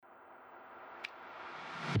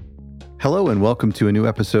Hello and welcome to a new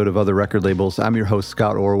episode of Other Record Labels. I'm your host,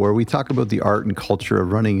 Scott Orr, where we talk about the art and culture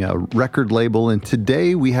of running a record label. And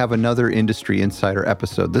today we have another Industry Insider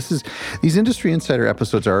episode. These Industry Insider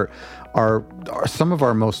episodes are some of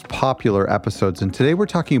our most popular episodes. And today we're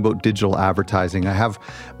talking about digital advertising. I have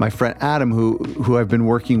my friend Adam, who I've been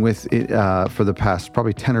working with for the past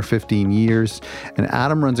probably 10 or 15 years. And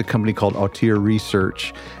Adam runs a company called Autier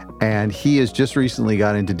Research. And he has just recently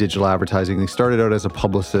got into digital advertising. He started out as a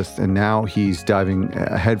publicist, and now he's diving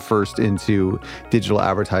headfirst into digital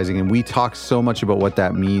advertising. And we talk so much about what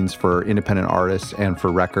that means for independent artists and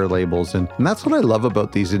for record labels. And that's what I love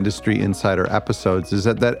about these Industry Insider episodes, is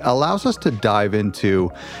that allows us to dive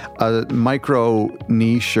into a micro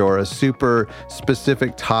niche or a super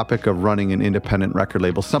specific topic of running an independent record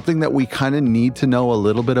label, something that we kind of need to know a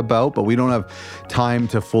little bit about, but we don't have time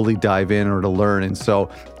to fully dive in or to learn. And so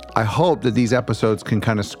I hope that these episodes can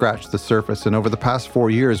kind of scratch the surface. And over the past 4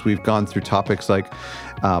 years, we've gone through topics like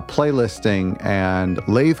playlisting and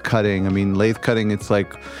lathe cutting. I mean, lathe cutting,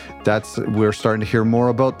 we're starting to hear more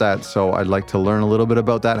about that. So I'd like to learn a little bit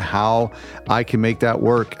about that, how I can make that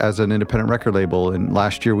work as an independent record label. And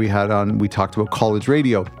last year we talked about college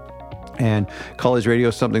radio. And college radio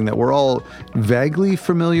is something that we're all vaguely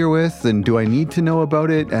familiar with. And do I need to know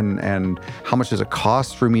about it? And how much does it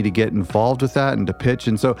cost for me to get involved with that and to pitch?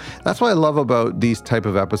 And so that's what I love about these type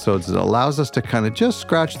of episodes. It allows us to kind of just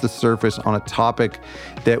scratch the surface on a topic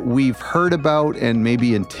that we've heard about and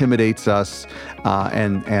maybe intimidates us.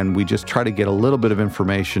 And we just try to get a little bit of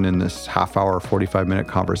information in this half hour, 45-minute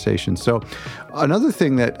conversation. So another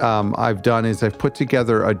thing that I've done is I've put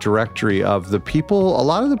together a directory of a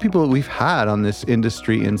lot of the people that we've had on this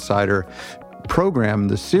Industry Insider program,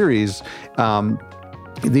 the series.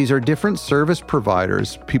 These are different service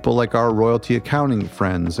providers, people like our royalty accounting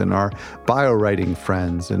friends and our bio writing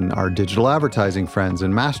friends and our digital advertising friends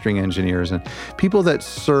and mastering engineers and people that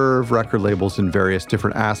serve record labels in various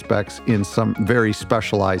different aspects in some very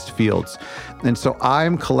specialized fields. And so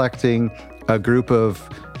I'm collecting a group of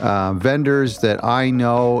vendors that I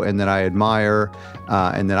know and that I admire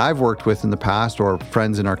and that I've worked with in the past, or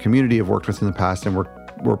friends in our community have worked with in the past, and we're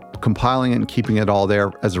compiling it and keeping it all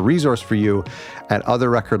there as a resource for you at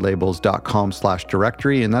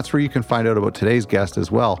otherrecordlabels.com/directory. And that's where you can find out about today's guest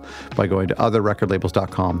as well by going to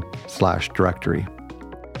otherrecordlabels.com/directory.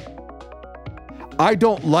 I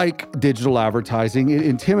don't like digital advertising. It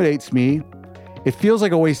intimidates me. It feels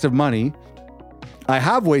like a waste of money. I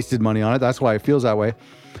have wasted money on it. That's why it feels that way.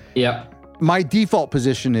 Yeah. My default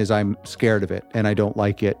position is I'm scared of it and I don't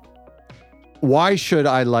like it. Why should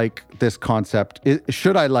I like this concept?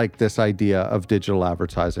 Should I like this idea of digital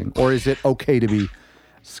advertising? Or is it okay to be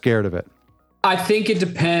scared of it? I think it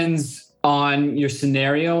depends on your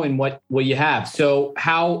scenario and what you have. So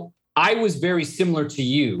how I was very similar to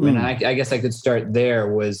you, and I guess I could start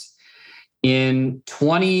there, was in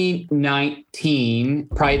 2019,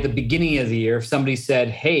 probably at the beginning of the year, if somebody said,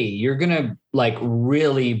 hey, you're going to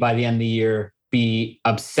really by the end of the year be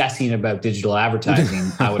obsessing about digital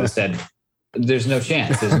advertising, I would have said, there's no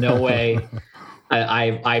chance. There's no way.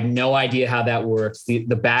 I have no idea how that works. The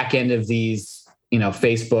back end of these,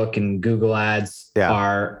 Facebook and Google ads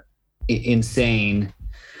are insane.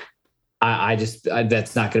 I just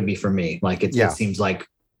that's not going to be for me. It seems like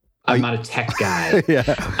I'm not a tech guy.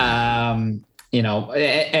 And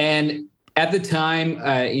at the time,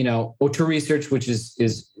 Autier Research, which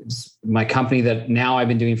is my company that now I've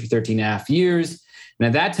been doing for 13 and a half years. And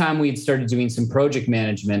at that time, we'd started doing some project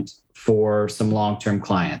management for some long-term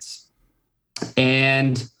clients.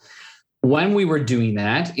 And when we were doing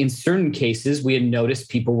that, in certain cases, we had noticed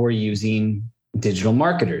people were using digital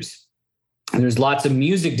marketers. And there's lots of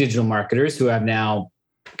music digital marketers who I've now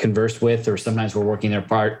conversed with, or sometimes we're working their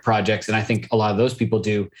projects. And I think a lot of those people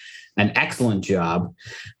do an excellent job.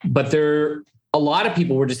 But a lot of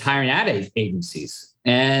people were just hiring ad agencies.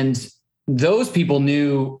 And those people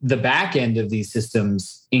knew the back end of these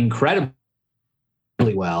systems incredibly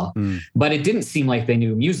well, but it didn't seem like they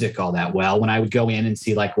knew music all that well. When I would go in and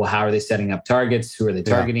see how are they setting up targets? Who are they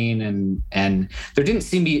targeting? And there didn't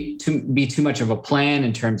seem to be too much of a plan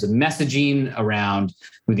in terms of messaging around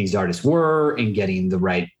who these artists were and getting the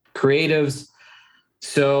right creatives.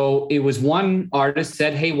 So it was one artist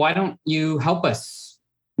said, hey, why don't you help us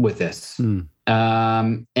with this?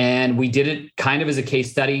 And we did it kind of as a case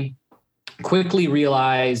study, quickly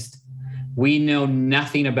realized we know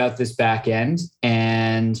nothing about this back end.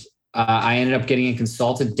 And I ended up getting a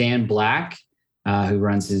consultant, Dan Black, who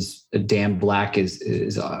runs Dan Black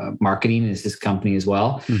is marketing, is his company as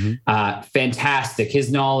well. Fantastic. His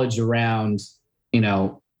knowledge around,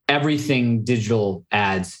 everything digital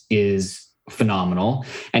ads is phenomenal.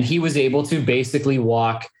 And he was able to basically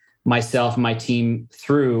walk myself and my team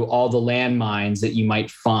through all the landmines that you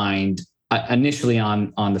might find initially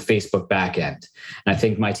on the Facebook backend. And I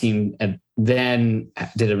think my team then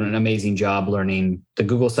did an amazing job learning the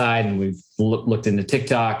Google side, and we've looked into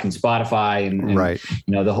TikTok and Spotify and right.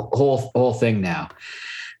 The whole thing now.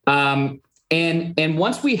 And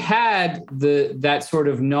once we had that sort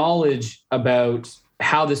of knowledge about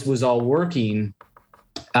how this was all working,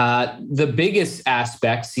 the biggest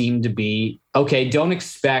aspect seemed to be, okay, don't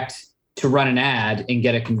expect to run an ad and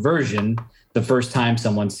get a conversion the first time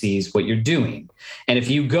someone sees what you're doing. And if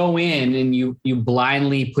you go in and you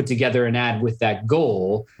blindly put together an ad with that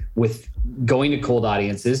goal, with going to cold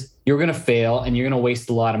audiences, you're going to fail and you're going to waste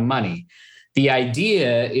a lot of money. The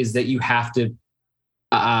idea is that you have to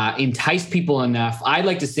entice people enough. I'd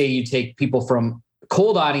like to say you take people from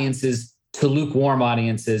cold audiences to lukewarm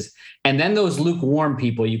audiences, and then those lukewarm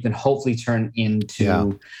people you can hopefully turn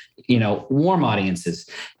into, warm audiences,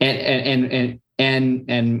 and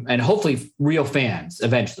hopefully real fans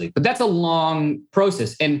eventually. But that's a long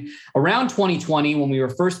process. And around 2020, when we were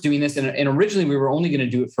first doing this, and originally we were only going to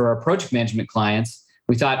do it for our project management clients,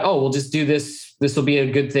 we thought, we'll just do this. This will be a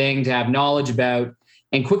good thing to have knowledge about.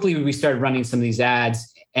 And quickly we started running some of these ads.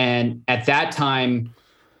 And at that time,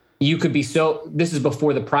 you could be this is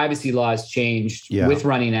before the privacy laws changed with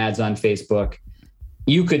running ads on Facebook.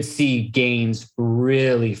 You could see gains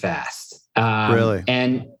really fast. Really?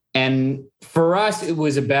 And for us, it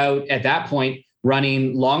was about, at that point,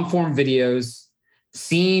 running long form videos,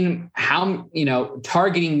 seeing how,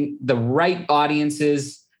 targeting the right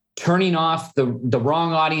audiences, turning off the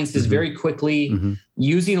wrong audiences very quickly,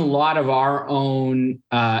 using a lot of our own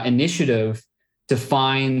initiative to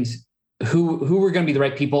find who were going to be the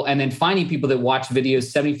right people, and then finding people that watch videos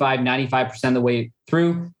 75, 95% of the way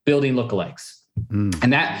through, building lookalikes.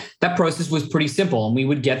 And that process was pretty simple. And we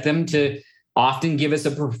would get them to often give us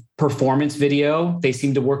a performance video. They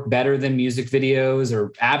seem to work better than music videos,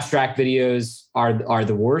 or abstract videos are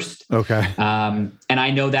the worst. Okay. And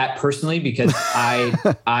I know that personally because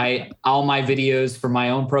I all my videos for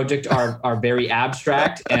my own project are very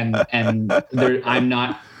abstract, and I'm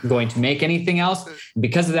not going to make anything else.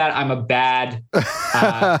 Because of that, I'm a bad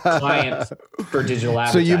client for digital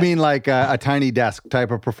advertising. So you mean like a tiny desk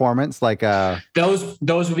type of performance, like those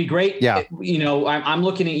would be great. Yeah. I'm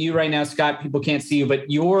looking at you right now, Scott. People can't see you, but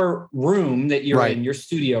your room that you're in, your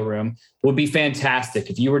studio room, would be fantastic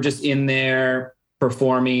if you were just in there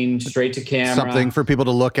performing straight to camera. Something for people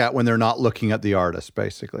to look at when they're not looking at the artist,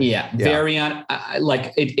 basically. Yeah. Very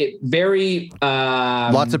very.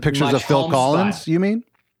 Lots of pictures of Phil Collins. Style. You mean?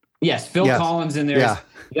 Yes, Phil Collins in there.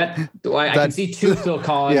 Yeah. I can see two Phil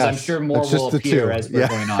Collins. Yes, I'm sure more will appear as we're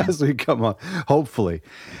going on. As we come on, hopefully.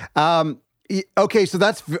 Okay, so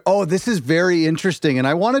this is very interesting. And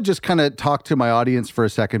I want to just kind of talk to my audience for a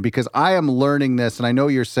second, because I am learning this. And I know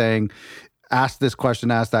you're saying, ask this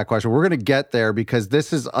question, ask that question. We're going to get there, because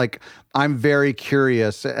this is I'm very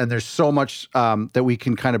curious, and there's so much that we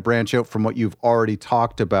can kind of branch out from what you've already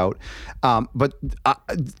talked about. But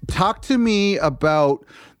talk to me about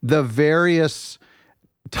the various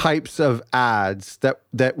types of ads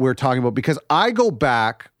that we're talking about, because I go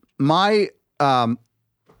back, my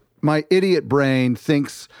idiot brain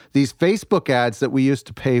thinks these Facebook ads that we used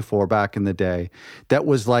to pay for back in the day, that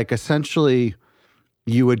was essentially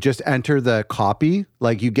you would just enter the copy,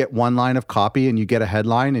 you get one line of copy and you get a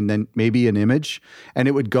headline and then maybe an image, and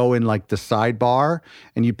it would go in the sidebar,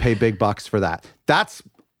 and you pay big bucks for that. That's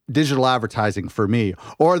digital advertising for me,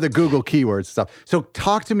 or the Google keyword stuff. So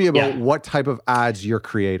talk to me about what type of ads you're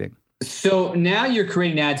creating. So now you're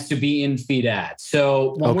creating ads to be in feed ads.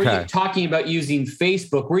 So when we're talking about using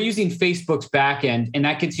Facebook, we're using Facebook's backend, and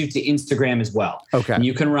that gets you to Instagram as well. Okay. And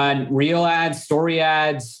you can run reel ads, story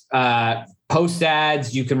ads, post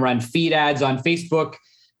ads. You can run feed ads on Facebook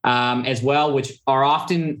as well, which are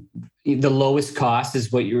often the lowest cost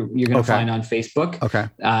is what you're going to find on Facebook. Okay.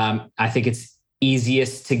 I think it's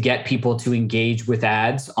easiest to get people to engage with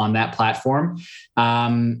ads on that platform.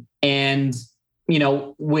 And,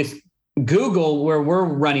 with Google, where we're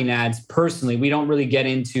running ads personally, we don't really get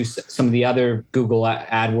into some of the other Google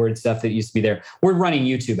AdWords stuff that used to be there. We're running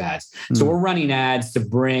YouTube ads. So we're running ads to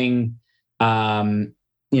bring,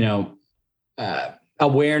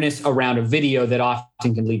 awareness around a video that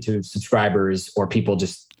often can lead to subscribers or people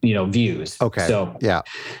just, views. Okay. So, yeah.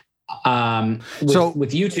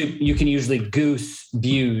 With YouTube, you can usually goose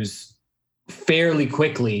views fairly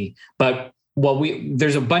quickly, but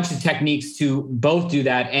there's a bunch of techniques to both do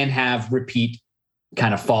that and have repeat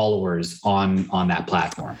kind of followers on that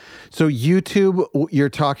platform. So YouTube, you're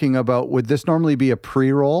talking about, would this normally be a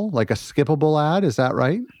pre-roll, like a skippable ad? Is that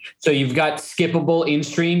right? So you've got skippable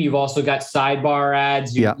in-stream. You've also got sidebar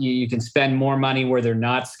ads. You can spend more money where they're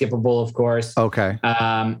not skippable, of course. Okay.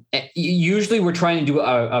 Usually we're trying to do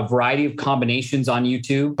a variety of combinations on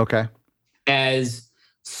YouTube. Okay. As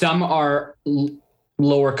some are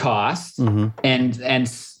lower cost and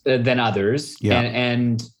than others. Yeah.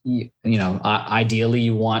 And ideally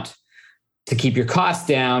you want to keep your costs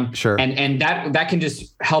down. Sure. And that can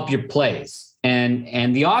just help your plays.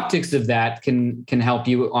 And the optics of that can help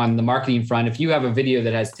you on the marketing front. If you have a video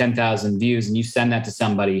that has 10,000 views and you send that to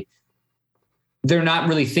somebody, they're not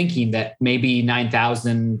really thinking that maybe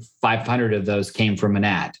 9,500 of those came from an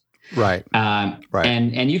ad. Right. Right.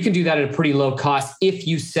 And you can do that at a pretty low cost if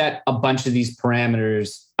you set a bunch of these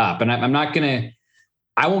parameters up. And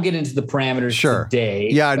I won't get into the parameters today.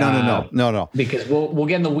 Yeah, no. Because we'll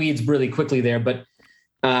get in the weeds really quickly there. But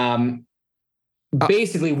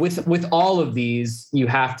basically, with all of these, you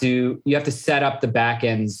have to set up the back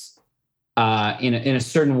ends in a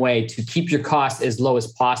certain way to keep your costs as low as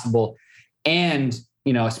possible. And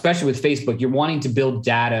especially with Facebook, you're wanting to build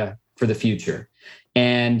data for the future.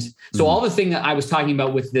 And so all the thing that I was talking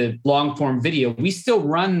about with the long form video, we still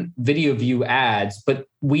run video view ads, but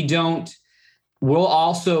we'll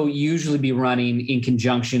also usually be running in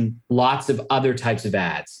conjunction lots of other types of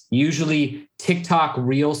ads. Usually TikTok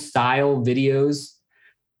reel style videos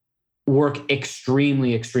work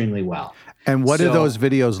extremely, extremely well. And what do those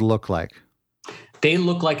videos look like? They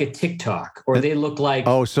look like a TikTok, or they look like...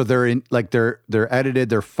 Oh, so they're edited,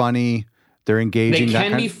 they're funny, they're engaging. They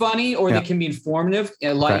can be funny, or they can be informative.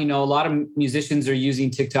 A lot of musicians are using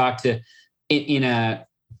TikTok to, in a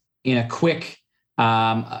quick,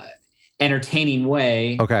 entertaining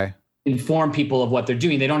way, inform people of what they're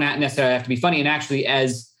doing. They don't necessarily have to be funny. And actually,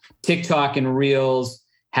 as TikTok and Reels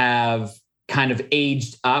have kind of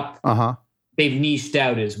aged up, they've niched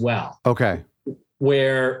out as well. Okay.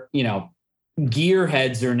 Where,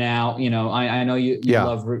 gearheads are now, I know you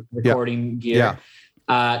love recording gear. Yeah.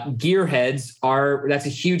 Gearheads that's a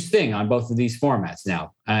huge thing on both of these formats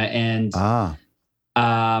now.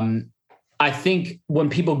 I think when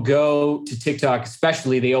people go to TikTok,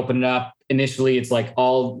 especially, they open it up. Initially, it's like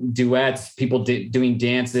all duets, people doing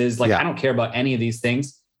dances. I don't care about any of these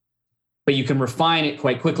things, but you can refine it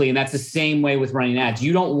quite quickly. And that's the same way with running ads.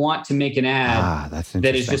 You don't want to make an ad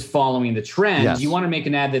that is just following the trend. Yes. You want to make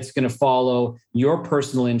an ad that's going to follow your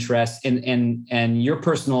personal interests and your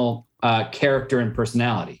personal character and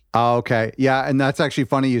personality. Oh, okay. Yeah. And that's actually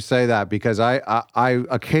funny you say that, because I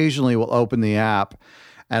occasionally will open the app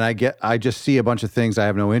and I just see a bunch of things I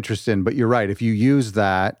have no interest in. But you're right. If you use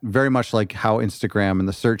that, very much like how Instagram and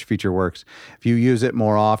the search feature works, if you use it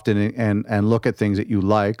more often and look at things that you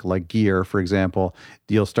like gear, for example,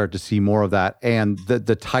 you'll start to see more of that. And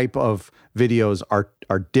the type of videos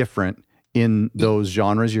are different in those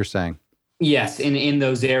genres you're saying. Yes, in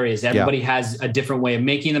those areas. Everybody has a different way of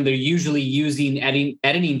making them. They're usually using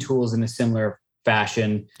editing tools in a similar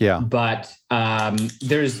fashion. Yeah. But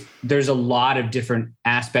there's a lot of different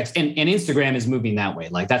aspects. And Instagram is moving that way.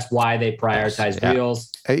 That's why they prioritize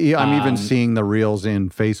Reels. Yeah, I'm even seeing the Reels in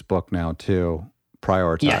Facebook now too,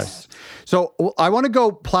 prioritized. Yes. So I want to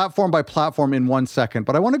go platform by platform in 1 second,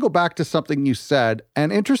 but I want to go back to something you said.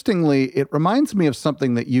 And interestingly, it reminds me of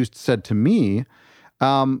something that you said to me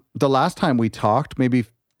the last time we talked, maybe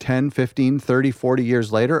 10, 15, 30, 40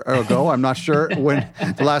 years later ago. I'm not sure when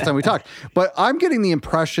the last time we talked, but I'm getting the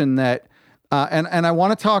impression that, and I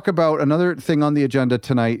want to talk about another thing on the agenda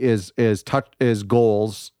tonight is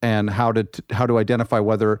goals and how to identify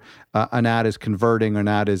whether an ad is converting or an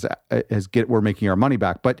ad we're making our money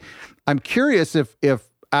back. But I'm curious if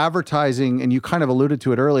advertising, and you kind of alluded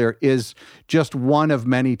to it earlier, is just one of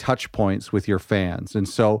many touch points with your fans. And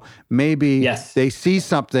so maybe they see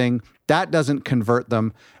something that doesn't convert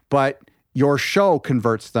them, but your show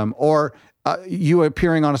converts them, or you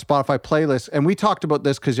appearing on a Spotify playlist. And we talked about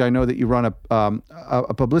this because I know that you run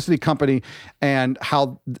a publicity company, and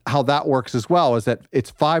how that works as well is that it's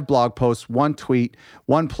 5 blog posts, 1 tweet,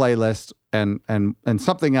 1 playlist, and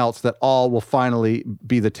something else that all will finally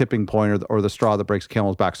be the tipping point or the straw that breaks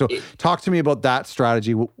camel's back. So talk to me about that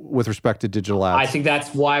strategy with respect to digital ads. I think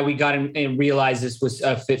that's why we got in and realized this was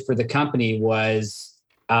a fit for the company was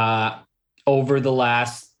over the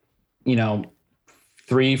last,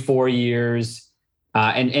 3-4 years.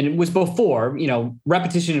 And it was before,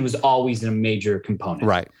 repetition was always a major component.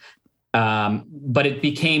 Right. But it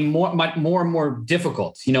became more and more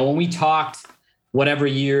difficult. When we talked, whatever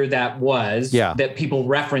year that was, that people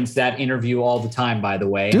reference that interview all the time, by the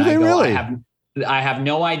way. Do they really? I have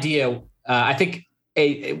no idea. I think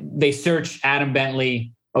they search Adam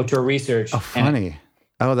Bentley Auteur Research. Oh, funny.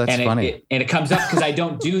 That's funny. And it comes up because I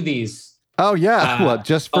don't do these. Oh, yeah. Well,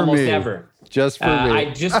 just for almost me. Ever. Just for me.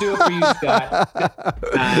 I just do it for you, Scott.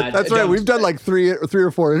 That's right. We've done like three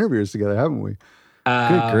or four interviews together, haven't we?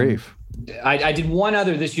 Good grief. I did one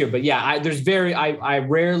other this year, but yeah, I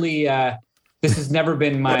rarely, this has never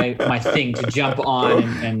been my thing to jump on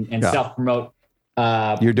and self-promote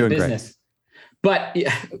You're doing business. Great. But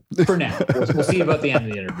yeah, for now, we'll see about the end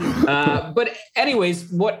of the interview. But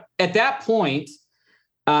anyways, at that point,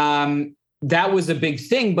 that was a big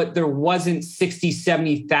thing, but there wasn't 60,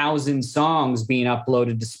 70,000 songs being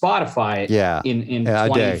uploaded to Spotify in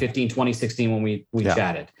 2015, 2016 when we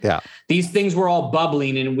chatted. Yeah. These things were all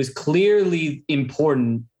bubbling, and it was clearly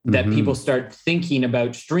important that people start thinking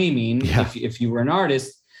about streaming if you were an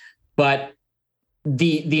artist. But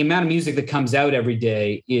the amount of music that comes out every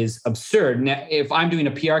day is absurd. Now, if I'm doing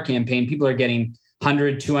a PR campaign, people are getting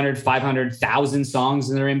 100, 200, 500,000 songs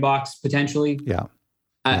in their inbox potentially. Yeah.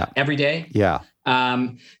 Every day. Yeah.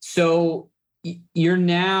 So you're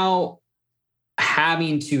now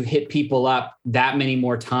having to hit people up that many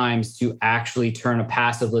more times to actually turn a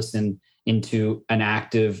passive listen into an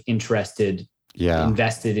active, interested,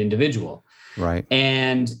 invested individual. Right.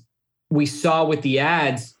 And we saw with the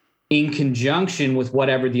ads, in conjunction with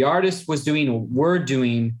whatever the artist was doing or we're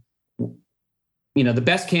doing, the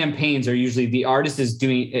best campaigns are usually the artist is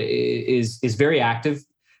doing is very active.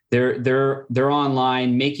 They're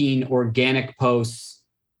online making organic posts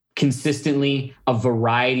consistently, a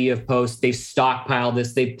variety of posts. They've stockpiled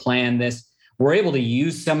this, they've planned this. We're able to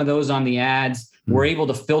use some of those on the ads. We're able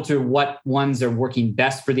to filter what ones are working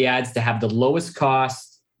best for the ads to have the lowest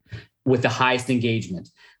cost with the highest engagement.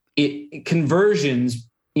 Conversions,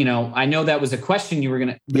 I know that was a question you were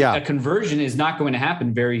going to, a conversion is not going to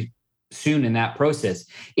happen very soon in that process.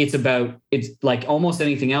 It's like almost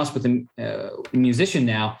anything else with a musician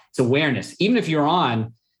now, it's awareness. Even if you're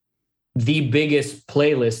on the biggest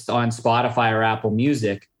playlist on Spotify or Apple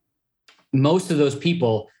Music, most of those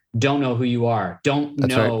people don't know who you are,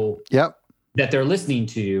 that they're listening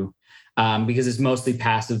to you because it's mostly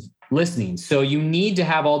passive listening. So you need to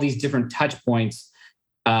have all these different touch points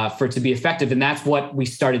for it to be effective. And that's what we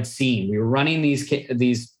started seeing. We were running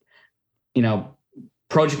these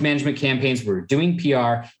project management campaigns. We were doing PR,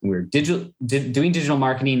 and we were doing digital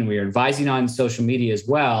marketing, and we were advising on social media as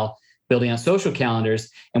well, building on social calendars,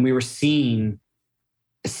 and we were seeing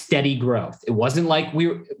steady growth. It wasn't like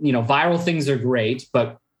viral things are great,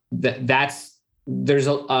 but there's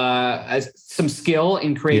some skill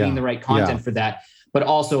in creating the right content for that, but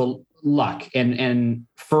also luck. And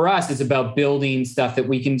for us, it's about building stuff that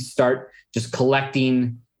we can start just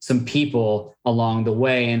collecting some people along the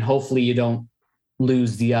way, and hopefully you don't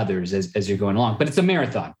lose the others as you're going along. But it's a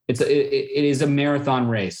marathon. It is a marathon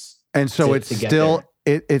race. And so it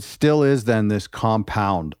still is then this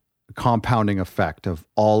compounding effect of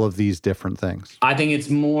all of these different things. I think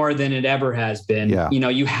it's more than it ever has been. Yeah.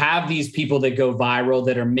 You have these people that go viral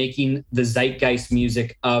that are making the zeitgeist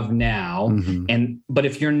music of now. But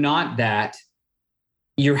if you're not that,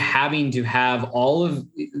 you're having to have all of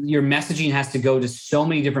your messaging has to go to so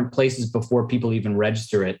many different places before people even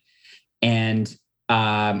register it. And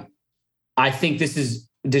I think this is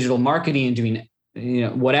digital marketing and doing,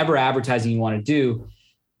 whatever advertising you want to do.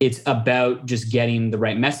 It's about just getting the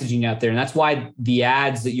right messaging out there. And that's why the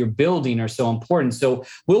ads that you're building are so important. So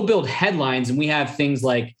we'll build headlines, and we have things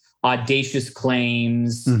like audacious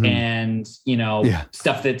claims and,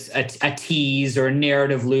 stuff that's a tease or a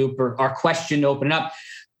narrative loop or our question to open up.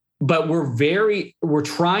 But we're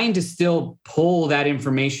trying to still pull that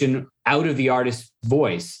information out of the artist's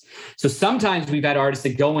voice. So sometimes we've had artists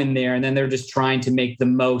that go in there and then they're just trying to make the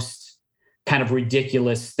most kind of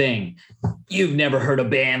ridiculous thing. You've never heard a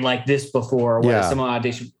band like this before, or some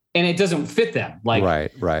audition, and it doesn't fit them.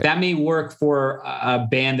 Like that may work for a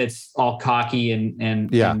band that's all cocky and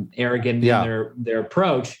arrogant in their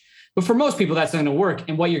approach. But for most people, that's not going to work.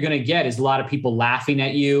 And what you're going to get is a lot of people laughing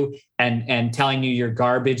at you and telling you you're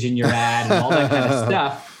garbage in your ad and all that kind of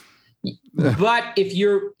stuff. But if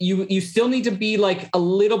you still need to be like a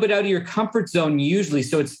little bit out of your comfort zone usually.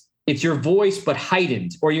 So it's your voice, but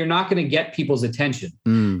heightened, or you're not going to get people's attention.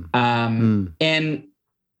 And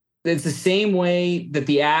it's the same way that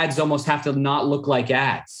the ads almost have to not look like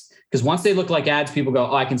ads. Because once they look like ads, people go,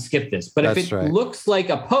 oh, I can skip this. But if it looks like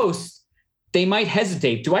a post, they might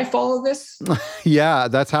hesitate. Do I follow this? Yeah,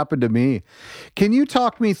 that's happened to me. Can you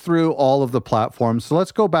talk me through all of the platforms? So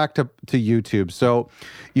let's go back to YouTube. So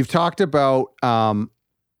you've talked about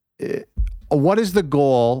what is the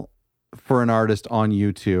goal for an artist on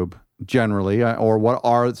YouTube generally, or what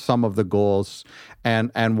are some of the goals,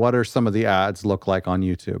 and what are some of the ads look like on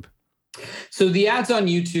YouTube? So the ads on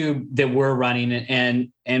YouTube that we're running,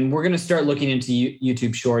 and we're going to start looking into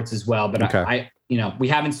YouTube Shorts as well. But okay. We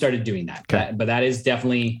haven't started doing that. Okay. But that is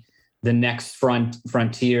definitely the next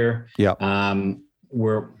frontier. Yeah.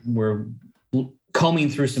 We're combing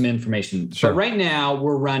through some information. Sure. But right now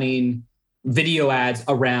we're running video ads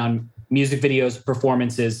around music videos,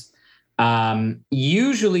 performances,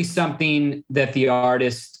 usually something that the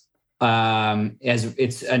artist, as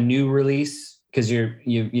it's a new release, because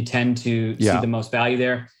you tend to see the most value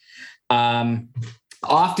there.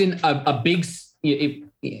 Often a big,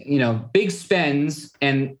 big spends,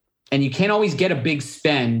 and you can't always get a big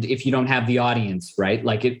spend if you don't have the audience, right?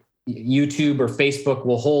 Like YouTube or Facebook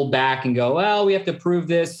will hold back and go, well, we have to prove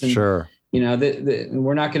this. And, sure.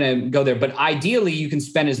 We're not going to go there. But ideally, you can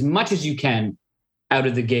spend as much as you can out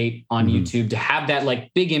of the gate on YouTube to have that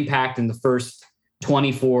like big impact in the first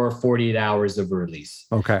 24, 48 hours of release.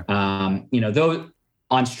 Okay. Though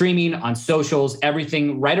on streaming, on socials,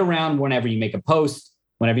 everything right around whenever you make a post,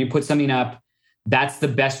 whenever you put something up, that's the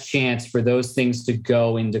best chance for those things to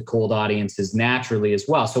go into cold audiences naturally as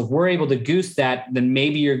well. So if we're able to goose that, then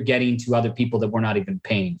maybe you're getting to other people that we're not even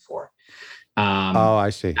paying for. I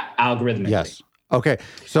see. Algorithmically. Yes. Okay.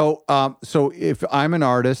 So if I'm an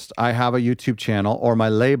artist, I have a YouTube channel, or my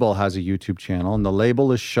label has a YouTube channel, and the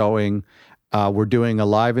label is showing we're doing a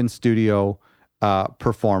live in studio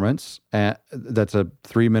performance, and that's a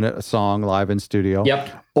 3-minute song live in studio.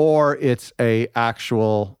 Yep. Or it's a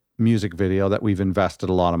actual music video that we've invested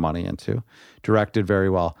a lot of money into, directed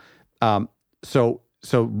very well. So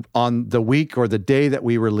on the week or the day that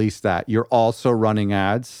we release that, you're also running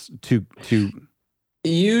ads to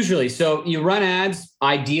Usually. So you run ads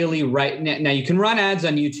ideally right now. You can run ads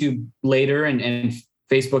on YouTube later and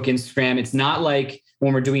Facebook, Instagram. It's not like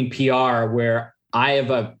when we're doing PR where I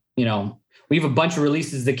have we have a bunch of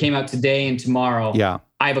releases that came out today and tomorrow. Yeah.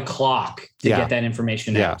 I have a clock to get that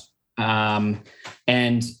information out.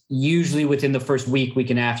 And usually within the first week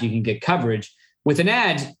and a half, you can get coverage. With an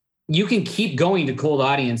ad, you can keep going to cold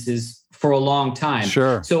audiences for a long time.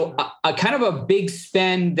 Sure. So a kind of a big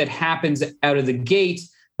spend that happens out of the gate,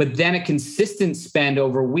 but then a consistent spend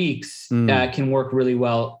over weeks can work really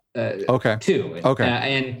well too.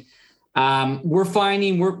 Okay. We're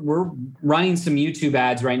finding we're running some YouTube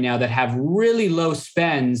ads right now that have really low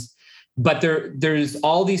spends, but there's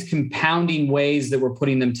all these compounding ways that we're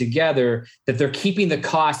putting them together that they're keeping the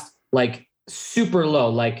cost like super low,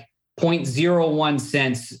 like 0.01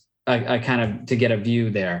 cents kind of to get a view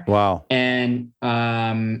there. Wow. And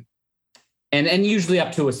usually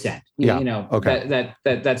up to a cent. Okay.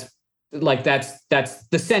 That's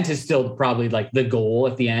the cent is still probably like the goal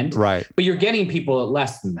at the end. Right. But you're getting people at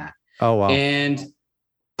less than that. Oh, wow. And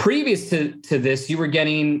previous to this, you were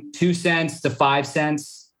getting 2 cents to 5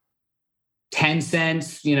 cents, 10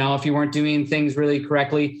 cents, if you weren't doing things really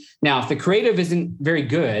correctly. Now, if the creative isn't very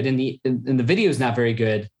good and the video is not very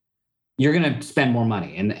good, you're going to spend more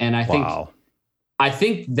money. And I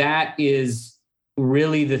think that is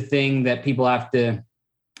really the thing that people have to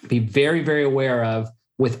be very, very aware of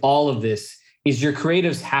with all of this is your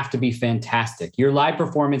creatives have to be fantastic. Your live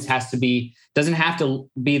performance doesn't have to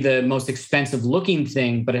be the most expensive looking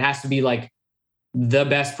thing, but it has to be like the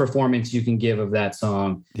best performance you can give of that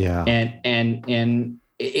song. Yeah. And in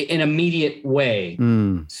an immediate way.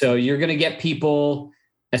 So you're going to get people,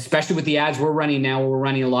 especially with the ads we're running now, we're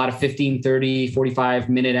running a lot of 15, 30,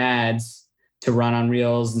 45-minute ads to run on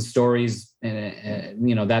Reels and Stories. And,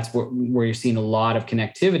 that's where you're seeing a lot of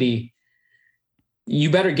connectivity.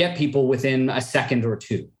 You better get people within a second or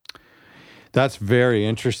two. That's very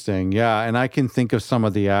interesting. Yeah. And I can think of some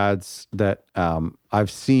of the ads that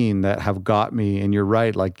I've seen that have got me. And you're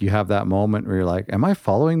right. Like you have that moment where you're like, am I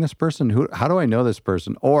following this person? How do I know this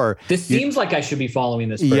person? Or this seems like I should be following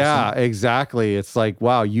this person. Yeah, exactly. It's like,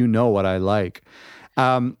 wow, what I like.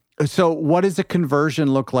 So what does a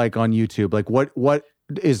conversion look like on YouTube? Like what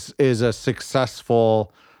is a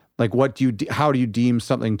successful, like how do you deem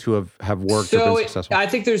something to have worked or been successful? I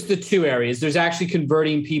think there's the two areas. There's actually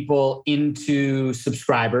converting people into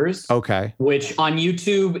subscribers. Okay. Which on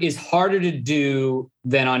YouTube is harder to do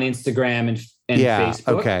than on Instagram and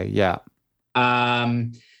Facebook. Okay. Yeah.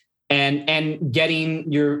 And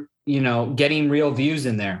getting getting real views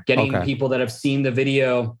in there, getting people that have seen the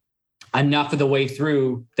video enough of the way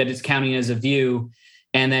through that it's counting as a view.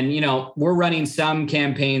 And then, we're running some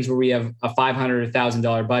campaigns where we have a $500 or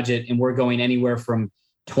 $1,000 budget, and we're going anywhere from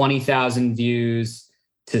 20,000 views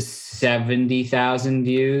to 70,000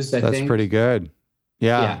 views. I think that's pretty good.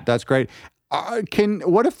 Yeah, that's great.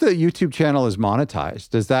 What if the YouTube channel is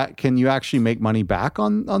monetized? Can you actually make money back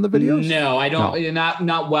on the videos? No, I don't. No.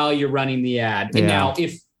 Not while you're running the ad. And now,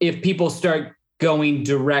 if people start going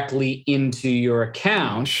directly into your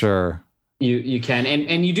account, sure, you can,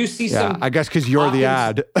 and you do see some. I guess because you're the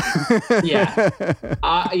ad. Then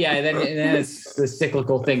it's the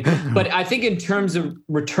cyclical thing. But I think in terms of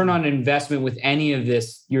return on investment with any of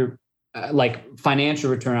this, your like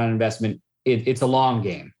financial return on investment, it's a long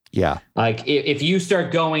game. Yeah. Like if you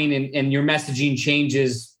start going and your messaging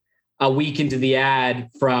changes a week into the ad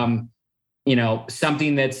from,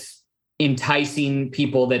 something that's enticing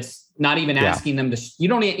people, that's not even asking them you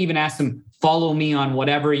don't even ask them, follow me on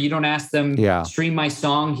whatever. You don't ask them, stream my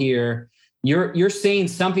song here. You're saying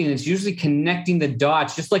something that's usually connecting the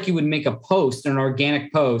dots, just like you would make a post, an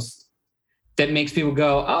organic post that makes people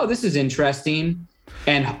go, oh, this is interesting.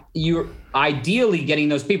 And you're ideally getting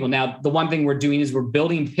those people. Now, the one thing we're doing is we're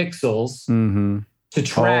building pixels to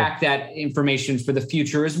track that information for the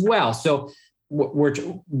future as well. So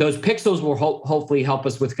those pixels will hopefully help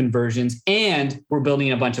us with conversions, and we're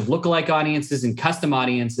building a bunch of lookalike audiences and custom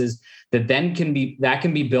audiences that then can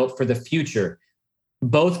be built for the future,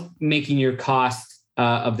 both making your cost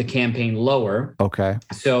of the campaign lower. Okay.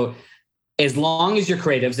 So as long as your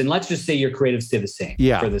creatives, and let's just say your creatives stay the same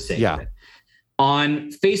for the sake of it. On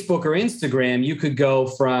Facebook or Instagram, you could go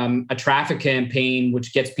from a traffic campaign,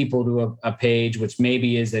 which gets people to a page, which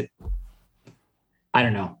maybe is at, I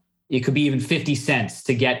don't know, it could be even 50 cents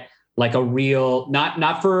to get like a real,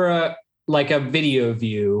 not for a video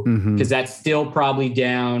view, because that's still probably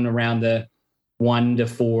down around the 1 to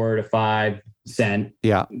 4 to 5 cent.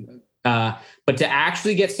 Yeah. But to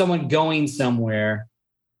actually get someone going somewhere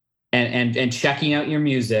and checking out your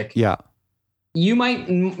music. Yeah.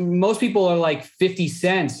 Most people are like 50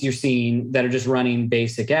 cents you're seeing that are just running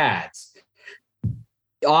basic ads.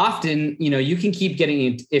 Often, you can keep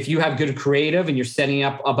getting it if you have good creative and you're setting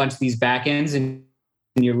up a bunch of these backends and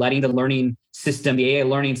you're letting the learning system, the AI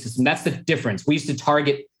learning system, that's the difference. We used to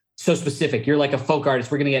target so specific. You're like a folk artist.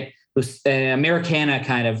 We're going to get Americana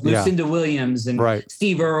kind of Lucinda Williams and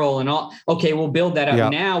Steve Earle and all. Okay, we'll build that up. Yeah.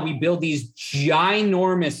 Now we build these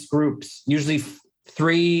ginormous groups, usually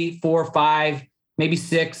 3, 4, 5, maybe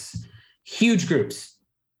 6, huge groups,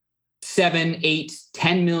 7, 8,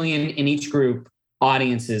 10 million in each group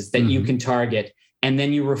audiences that you can target. And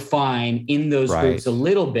then you refine in those groups a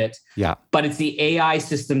little bit. Yeah. But it's the AI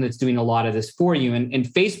system that's doing a lot of this for you. And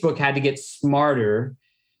Facebook had to get smarter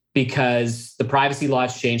because the privacy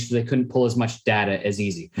laws changed, so they couldn't pull as much data as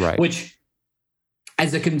easy. Right. Which,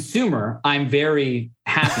 as a consumer, I'm very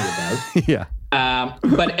happy about. Yeah.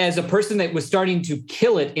 But as a person that was starting to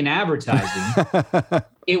kill it in advertising,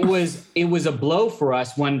 it was a blow for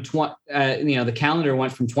us when the calendar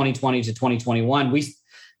went from 2020 to 2021.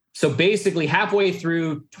 So basically halfway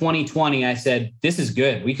through 2020, I said, this is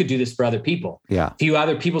good. We could do this for other people. Yeah. A few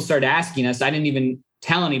other people started asking us. I didn't even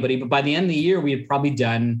tell anybody, but by the end of the year, we had probably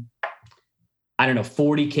done,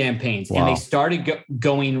 40 campaigns. Wow. And they started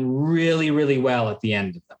going really, really well at the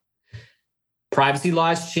end of them. Privacy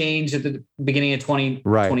laws changed at the beginning of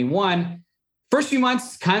 2021. Right. First few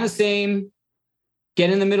months, kind of the same. Get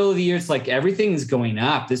in the middle of the year, it's like everything is going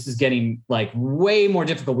up. This is getting like way more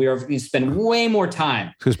difficult. We spend way more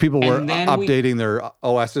time. Because people were updating their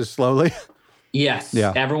OSs slowly. Yes.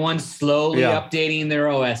 Yeah. Everyone's slowly updating their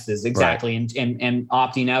OSs. Exactly. Right. And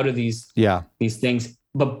opting out of these things.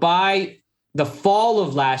 But by the fall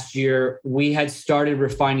of last year, we had started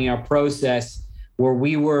refining our process where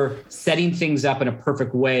we were setting things up in a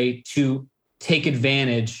perfect way to take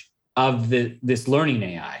advantage of this learning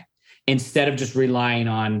AI, instead of just relying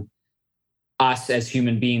on us as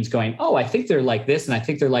human beings going, oh, I think they're like this and I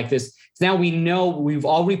think they're like this. So now we know we've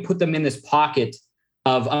already put them in this pocket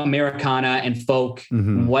of Americana and folk.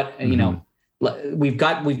 And we've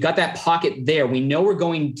got that pocket there. We know we're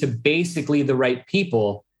going to basically the right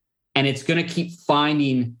people, and it's going to keep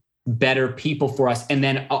finding better people for us. And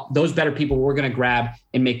then those better people we're going to grab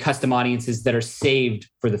and make custom audiences that are saved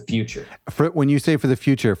for the future. When you say for the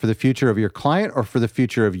future of your client or for the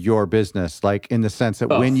future of your business, like in the sense that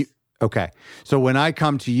both. So when I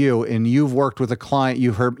come to you and you've worked with a client,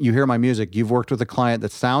 you hear my music, you've worked with a client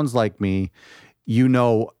that sounds like me,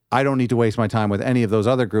 I don't need to waste my time with any of those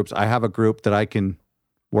other groups. I have a group that I can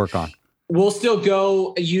work on. We'll still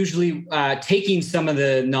go, usually taking some of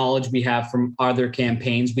the knowledge we have from other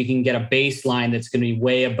campaigns. We can get a baseline that's going to be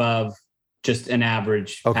way above just an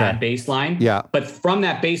average ad baseline. Yeah. But from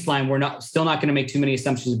that baseline, we're still not going to make too many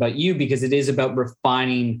assumptions about you, because it is about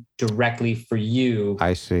refining directly for you.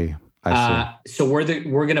 I see. So we're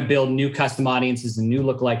going to build new custom audiences and new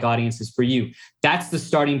lookalike audiences for you. That's the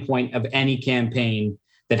starting point of any campaign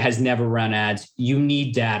that has never run ads. You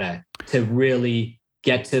need data to really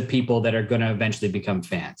get to people that are going to eventually become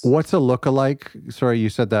fans. What's a lookalike? Sorry, you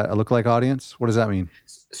said that. A lookalike audience? What does that mean?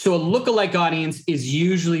 So a lookalike audience is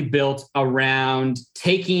usually built around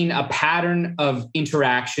taking a pattern of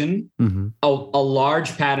interaction, a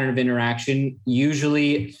large pattern of interaction,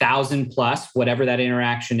 usually 1,000 plus, whatever that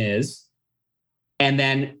interaction is, and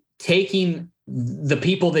then taking the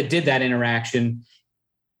people that did that interaction,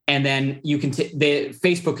 and then you can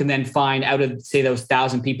Facebook can then find out of, say, those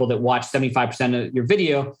 1,000 people that watch 75% of your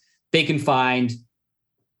video, they can find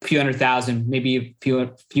a few 100,000, maybe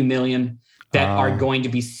a few million that are going to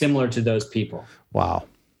be similar to those people. Wow.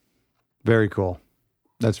 Very cool.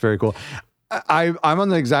 That's very cool. I'm on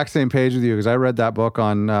the exact same page with you because I read that book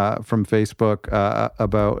on from Facebook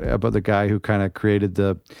about the guy who kind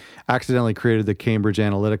of accidentally created the Cambridge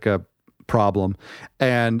Analytica problem.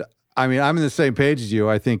 And I mean, I'm in the same page as you.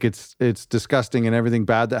 I think it's disgusting, and everything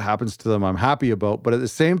bad that happens to them I'm happy about. But at the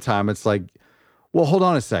same time, it's like, well, hold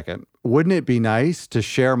on a second. Wouldn't it be nice to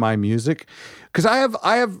share my music? Because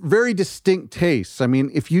I have very distinct tastes. I mean,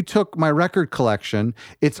 if you took my record collection,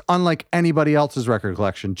 it's unlike anybody else's record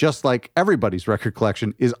collection, just like everybody's record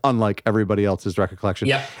collection is unlike everybody else's record collection.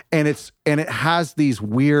 Yep. And it has these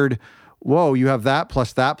weird, whoa, you have that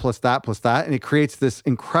plus that plus that plus that, and it creates this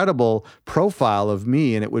incredible profile of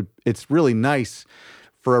me. And it's really nice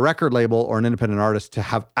for a record label or an independent artist to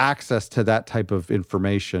have access to that type of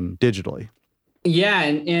information digitally. Yeah,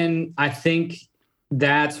 and I think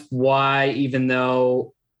that's why, even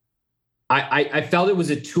though I felt it was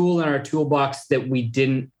a tool in our toolbox that we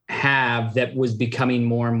didn't have, that was becoming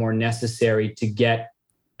more and more necessary to get,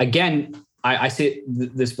 again, I say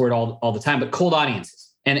this word all the time, but cold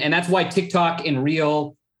audiences. And that's why TikTok and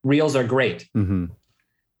Reels are great. Mm-hmm.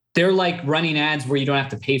 They're like running ads where you don't have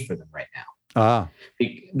to pay for them right now.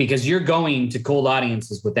 Because you're going to cold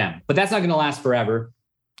audiences with them. But that's not going to last forever.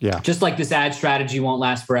 Yeah. Just like this ad strategy won't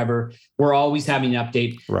last forever. We're always having an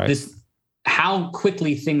update. Right. How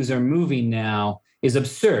quickly things are moving now is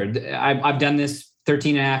absurd. I've done this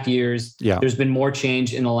 13 and a half years. Yeah. There's been more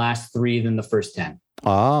change in the last 3 than the first 10.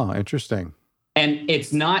 Interesting. And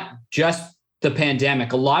it's not just the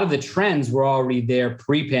pandemic. A lot of the trends were already there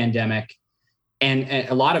pre-pandemic. And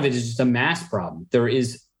a lot of it is just a mass problem. There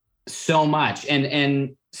is so much.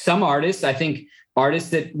 And some artists, I think, artists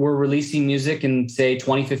that were releasing music in, say,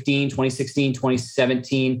 2015, 2016,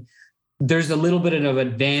 2017, there's a little bit of an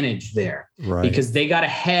advantage there, right? Because they got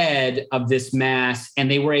ahead of this mass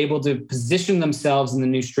and they were able to position themselves in the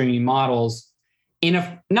new streaming models in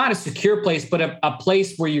not a secure place, but a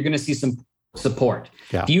place where you're going to see some support.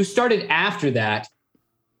 Yeah. If you started after that,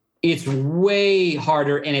 it's way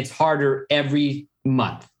harder, and it's harder every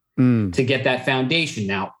month to get that foundation.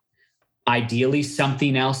 Now, ideally,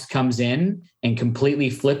 something else comes in and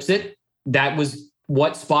completely flips it. That was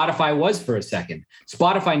what Spotify was for a second.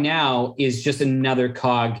 Spotify now is just another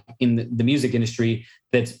cog in the music industry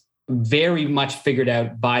that's very much figured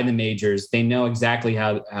out by the majors. They know exactly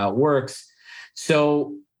how it works.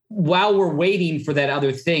 So while we're waiting for that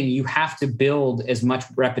other thing, you have to build as much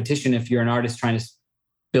repetition if you're an artist trying to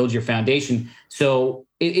build your foundation. So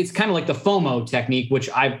it's kind of like the FOMO technique, which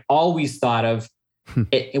I've always thought of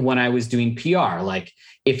when I was doing PR. Like,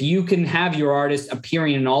 if you can have your artist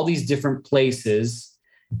appearing in all these different places,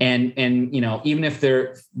 and even if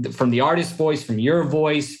they're from the artist's voice, from your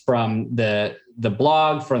voice, from the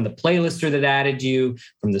blog, from the playlister that added you,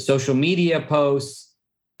 from the social media posts,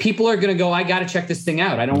 people are going to go, I got to check this thing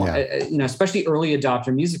out. I don't, especially early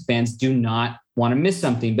adopter music fans do not want to miss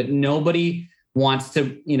something, but nobody wants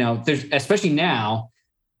to, there's, especially now,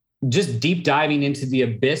 just deep diving into the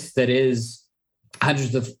abyss that is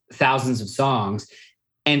hundreds of thousands of songs.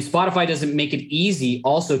 And Spotify doesn't make it easy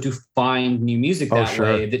also to find new music that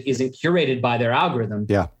way that isn't curated by their algorithm.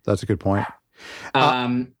 Yeah, that's a good point.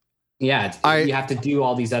 You have to do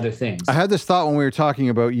all these other things. I had this thought when we were talking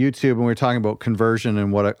about YouTube and we were talking about conversion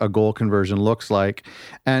and what a goal conversion looks like.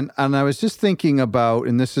 And I was just thinking about,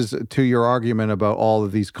 and this is to your argument about all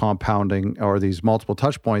of these compounding or these multiple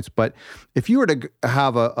touch points, but if you were to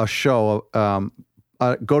have a show,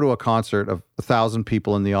 go to a concert of 1,000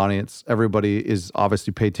 people in the audience, everybody is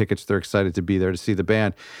obviously paid tickets. They're excited to be there to see the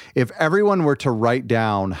band. If everyone were to write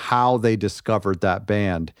down how they discovered that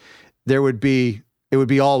band, it would be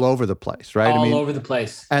all over the place, right? All over the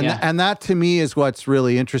place. And that to me is what's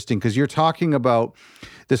really interesting, because you're talking about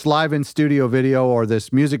this live in studio video or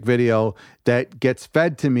this music video that gets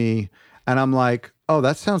fed to me, and I'm like, oh,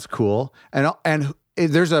 that sounds cool. And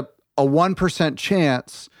there's a 1%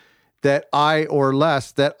 chance that I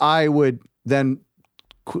would then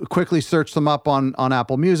quickly search them up on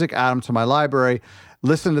Apple Music, add them to my library,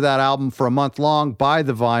 listen to that album for a month long, buy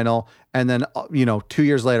the vinyl, and then 2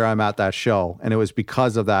 years later I'm at that show, and it was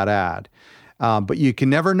because of that ad. But you can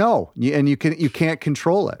never know, and you can't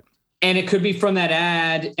control it. And it could be from that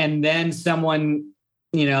ad, and then someone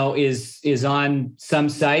is on some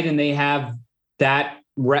site and they have that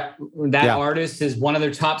artist is one of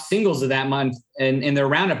their top singles of that month in their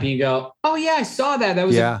roundup, and you go, oh yeah, I saw that. That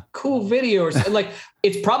was a cool video. Or like,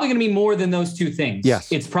 it's probably going to be more than those two things.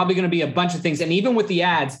 Yes. It's probably going to be a bunch of things. And even with the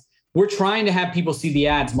ads, we're trying to have people see the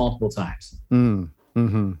ads multiple times.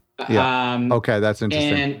 Mm-hmm. Yeah. Okay. That's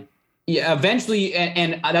interesting. And eventually,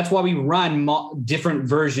 and that's why we run different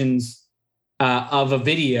versions of a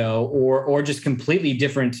video or just completely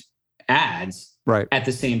different ads at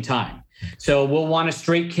the same time. So we'll want a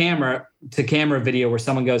straight camera to camera video where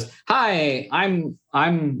someone goes, "Hi, I'm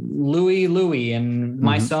Louie, and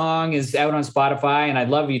my song is out on Spotify, and I'd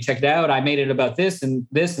love you to check it out. I made it about this and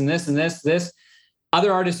this and this and this."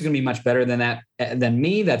 Other artists are going to be much better than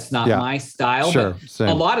me. That's not my style. Sure, but same.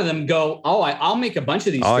 A lot of them go, "Oh, I'll make a bunch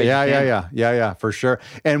of these." Oh yeah, for sure.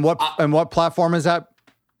 And what platform is that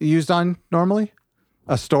used on normally?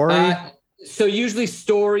 A story. So usually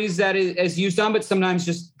stories that is used on, but sometimes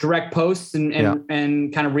just direct posts and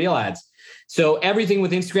kind of real ads. So everything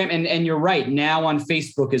with Instagram, and you're right, now on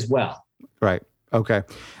Facebook as well. Right. Okay.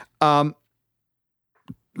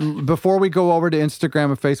 Before we go over to Instagram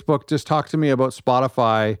and Facebook, just talk to me about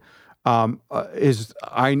Spotify. I've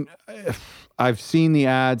seen the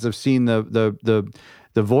ads. I've seen the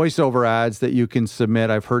voiceover ads that you can submit.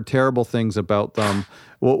 I've heard terrible things about them.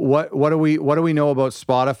 What do we know about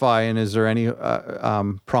Spotify, and is there any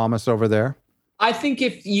promise over there? I think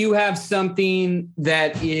if you have something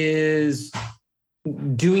that is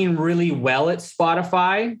doing really well at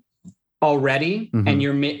Spotify already, and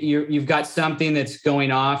you've got something that's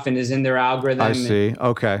going off and is in their algorithm. I see.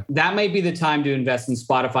 Okay. That might be the time to invest in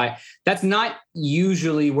Spotify. That's not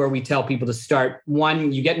usually where we tell people to start.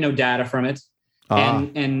 One, you get no data from it.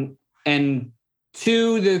 And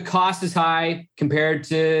two, the cost is high compared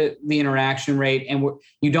to the interaction rate, and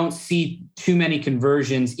you don't see too many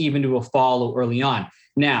conversions even to a follow early on.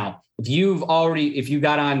 Now, if you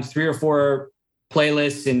got on 3 or 4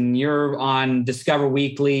 playlists and you're on Discover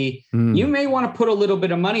Weekly, you may want to put a little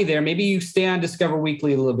bit of money there. Maybe you stay on Discover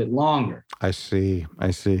Weekly a little bit longer. I see.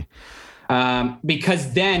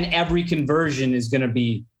 Because then every conversion is going to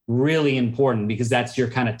be really important, because that's your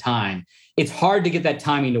kind of time. It's hard to get that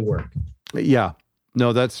timing to work. Yeah.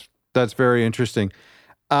 No, that's very interesting.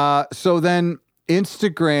 So then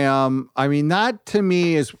Instagram, I mean, that to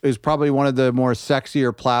me is probably one of the more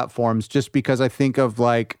sexier platforms, just because I think of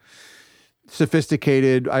like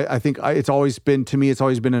sophisticated. I think it's always been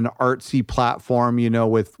an artsy platform,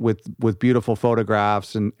 with beautiful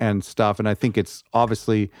photographs and stuff. And I think it's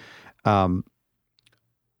obviously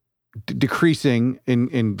decreasing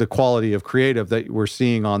in the quality of creative that we're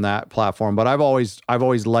seeing on that platform. But I've always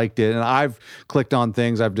liked it, and I've clicked on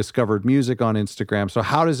things. I've discovered music on Instagram. So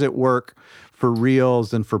how does it work for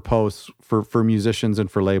reels and for posts for musicians and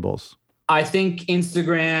for labels? I think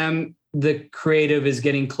Instagram, the creative is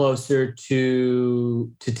getting closer to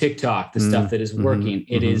TikTok, the stuff that is working.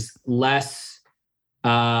 It is less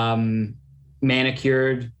manicured,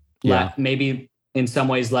 maybe in some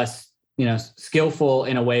ways less skillful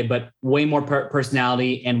in a way, but way more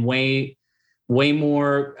personality and way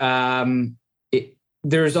more.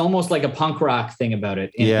 There's almost like a punk rock thing about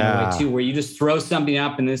it in a way too, where you just throw something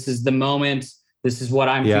up and this is the moment. This is what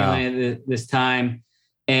I'm feeling at this time.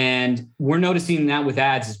 And we're noticing that with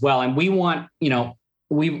ads as well. And we want,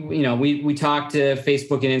 we talk to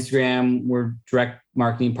Facebook and Instagram. We're direct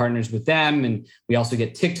marketing partners with them. And we also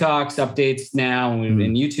get TikTok's updates now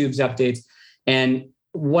and YouTube's updates. And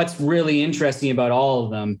what's really interesting about all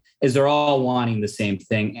of them is they're all wanting the same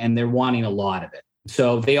thing, and they're wanting a lot of it.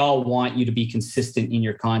 So they all want you to be consistent in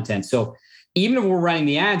your content. So even if we're running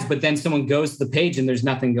the ads, but then someone goes to the page and there's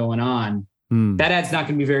nothing going on, that ad's not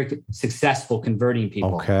going to be very successful converting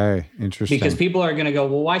people. Okay, interesting. Because people are going to go,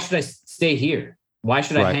 well, why should I stay here? Why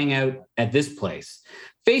should I hang out at this place?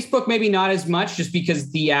 Facebook, maybe not as much, just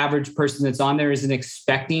because the average person that's on there isn't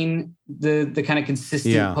expecting the kind of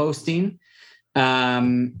consistent posting.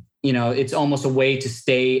 It's almost a way to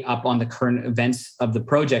stay up on the current events of the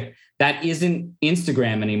project. That isn't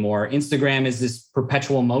Instagram anymore. Instagram is this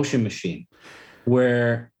perpetual motion machine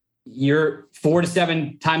where you're 4 to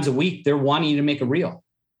 7 times a week, they're wanting you to make a reel.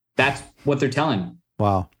 That's what they're telling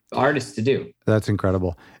artists to do. That's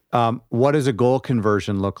incredible. What does a goal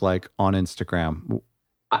conversion look like on Instagram?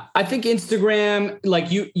 I think Instagram, like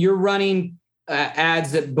you're running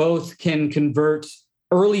ads that both can convert.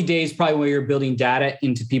 Early days, probably where you're building data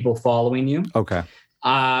into people following you. Okay.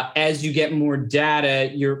 As you get more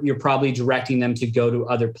data, you're probably directing them to go to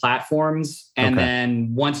other platforms. And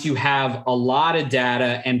then once you have a lot of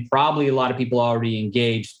data and probably a lot of people already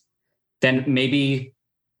engaged, then maybe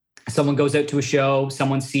someone goes out to a show,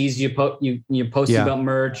 someone sees you posting about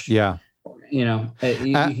merch. Yeah. You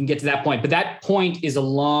can get to that point, but that point is a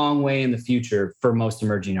long way in the future for most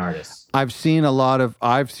emerging artists. I've seen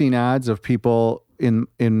ads of people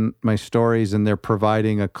in my stories, and they're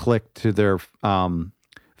providing a click to their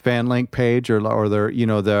fan link page or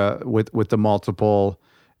their with the multiple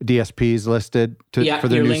DSPs listed for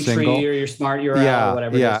their new single, or your smart URL or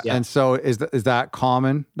whatever. Yeah. It is. Yeah. And so is that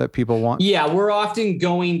common that people want? Yeah, we're often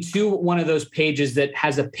going to one of those pages that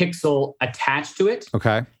has a pixel attached to it.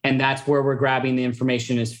 Okay. And that's where we're grabbing the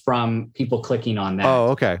information is from people clicking on that. Oh,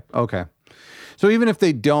 okay. Okay. So even if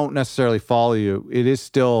they don't necessarily follow you, it is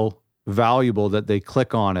still valuable that they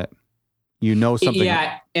click on it. Something.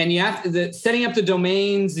 Yeah, and setting up the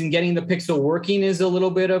domains and getting the pixel working is a little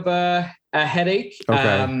bit of a headache.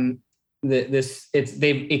 Okay.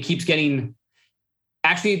 It keeps getting.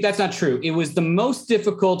 Actually, that's not true. It was the most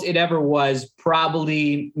difficult it ever was.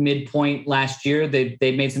 Probably midpoint last year. They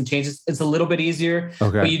made some changes. It's a little bit easier,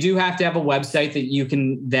 but you do have to have a website that you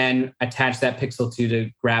can then attach that pixel to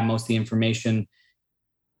grab most of the information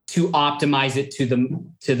to optimize it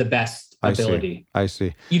to the best ability. I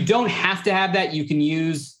see. You don't have to have that. You can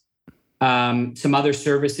use some other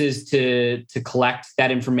services to collect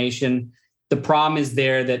that information. The problem is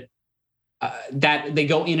there that they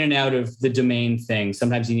go in and out of the domain thing.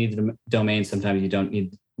 Sometimes you need the domain. Sometimes you don't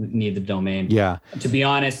need the domain. Yeah. To be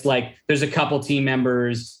honest, like there's a couple team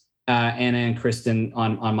members, Anna and Kristen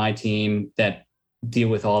on my team that deal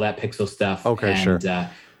with all that pixel stuff. Okay, and, sure.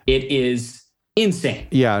 It is insane.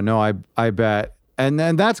 Yeah, no, I bet. And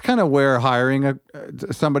then that's kind of where hiring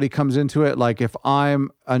somebody comes into it. Like if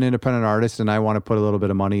I'm an independent artist and I want to put a little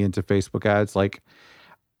bit of money into Facebook ads,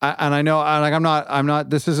 I know, like I'm not.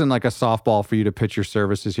 This isn't like a softball for you to pitch your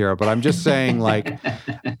services here, but I'm just saying, like,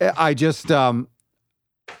 I just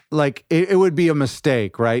like it would be a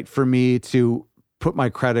mistake, right, for me to put my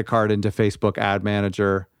credit card into Facebook Ad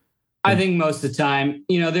Manager. I think most of the time,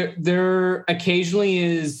 there occasionally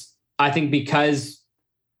is. I think because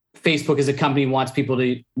Facebook as a company wants people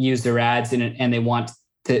to use their ads and they want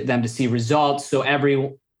them to see results. So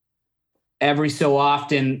every so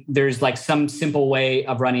often there's like some simple way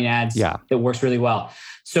of running ads that works really well.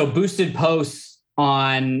 So boosted posts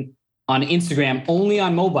on Instagram, only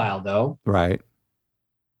on mobile though, right,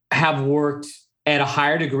 have worked at a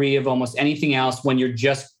higher degree of almost anything else when you're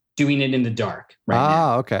just doing it in the dark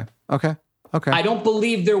now. Okay. I don't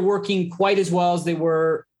believe they're working quite as well as they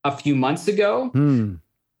were a few months ago.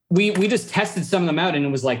 We just tested some of them out and it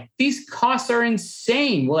was like, these costs are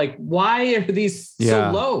insane. We're like, why are these so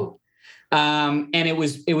low? And it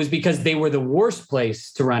was because they were the worst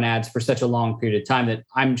place to run ads for such a long period of time that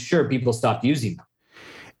I'm sure people stopped using them.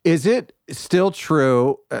 Is it still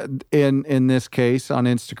true in this case on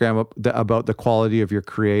Instagram about the quality of your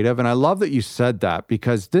creative? And I love that you said that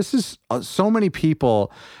because this is so many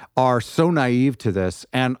people are so naive to this,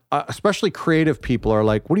 and especially creative people are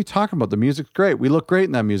like, what are you talking about? The music's great. We look great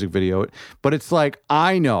in that music video. But it's like,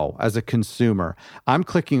 I know as a consumer, I'm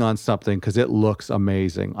clicking on something because it looks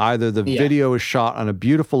amazing. Either the video is shot on a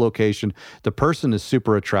beautiful location, the person is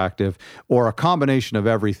super attractive, or a combination of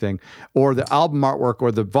everything, or the album artwork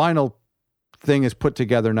or the vinyl thing is put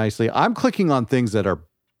together nicely. I'm clicking on things that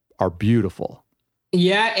are beautiful.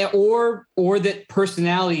 Yeah, or that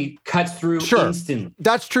personality cuts through instantly.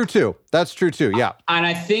 That's true too. Yeah. And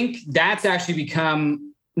I think that's actually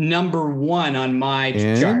become number one on my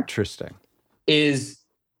chart. Interesting. Is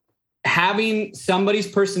having somebody's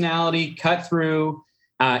personality cut through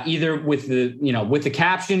either with the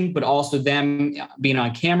caption, but also them being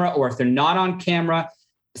on camera, or if they're not on camera,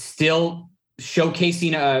 still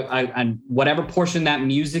showcasing a whatever portion that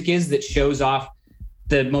music is that shows off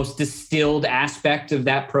the most distilled aspect of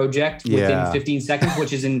that project within 15 seconds,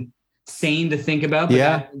 which is insane to think about.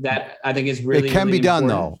 But that I think is really, it can really be done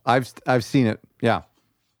important. though. I've seen it. Yeah.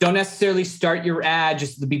 Don't necessarily start your ad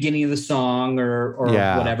just at the beginning of the song or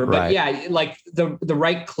whatever. But like the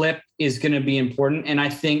right clip is going to be important. And I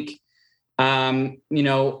think,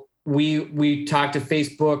 we talk to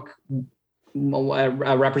Facebook,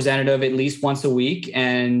 a representative at least once a week.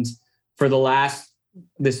 And for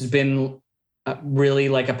this has been really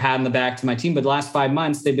like a pat on the back to my team. But the last 5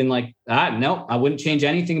 months, they've been like, no, I wouldn't change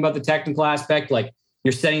anything about the technical aspect. Like,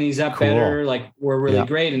 You're setting these up better. Like we're really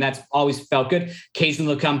great. And that's always felt good.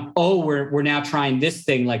 Occasionally they'll come, oh, we're now trying this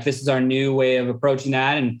thing. Like this is our new way of approaching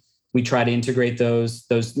that. And we try to integrate those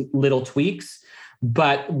little tweaks.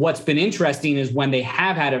 But what's been interesting is when they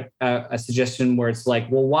have had a suggestion where it's like,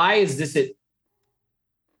 well, why is this at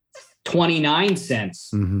 29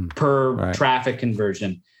 cents per traffic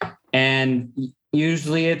conversion? And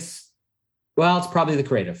usually it's probably the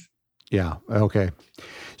creative. Yeah. Okay.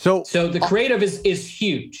 So the creative is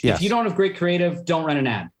huge. Yes. If you don't have great creative, don't run an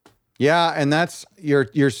ad. Yeah. And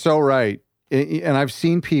you're so right. And I've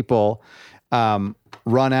seen people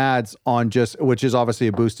run ads on which is obviously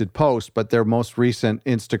a boosted post, but their most recent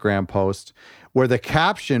Instagram post where the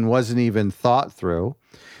caption wasn't even thought through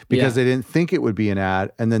because they didn't think it would be an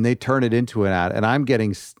ad. And then they turn it into an ad. And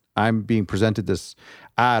I'm being presented this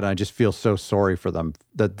ad. And I just feel so sorry for them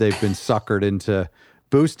that they've been suckered into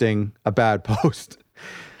boosting a bad post.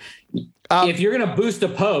 If you're going to boost a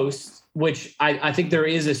post, which I think there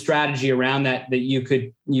is a strategy around that you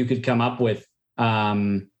could come up with,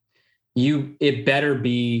 it better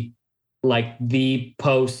be like the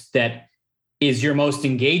post that is your most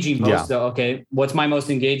engaging post. Yeah. So, okay, what's my most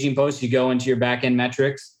engaging post? You go into your back end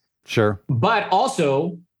metrics. Sure. But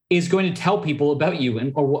also is going to tell people about you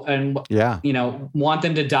and want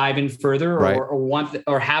them to dive in further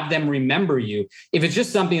or have them remember you. If it's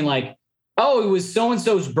just something like, oh, it was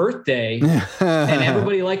so-and-so's birthday and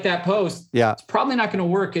everybody liked that post, it's probably not going to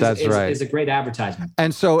work as a great advertisement.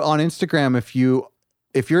 And so on Instagram, if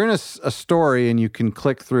you're in a story and you can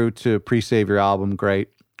click through to pre-save your album, great.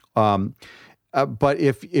 But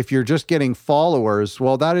if you're just getting followers,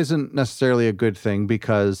 well, that isn't necessarily a good thing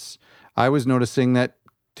because I was noticing that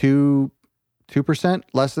 2%,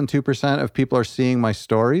 less than 2% of people are seeing my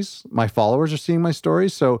stories. My followers are seeing my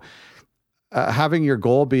stories. So having your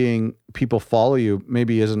goal being people follow you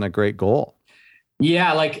maybe isn't a great goal.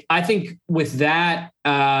 Yeah, like I think with that,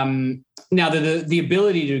 now the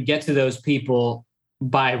ability to get to those people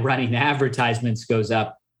by running advertisements goes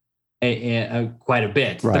up quite a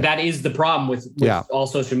bit. Right. But that is the problem with all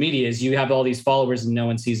social media is you have all these followers and no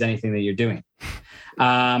one sees anything that you're doing.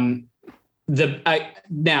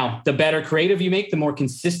 Now, the better creative you make, the more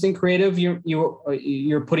consistent creative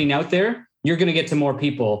you're putting out there, you're going to get to more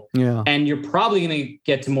people. Yeah. And you're probably going to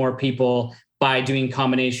get to more people by doing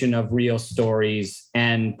combination of real stories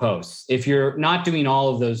and posts. If you're not doing all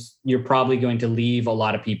of those, you're probably going to leave a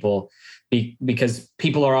lot of people because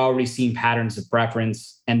people are already seeing patterns of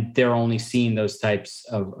preference and they're only seeing those types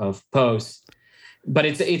of posts. But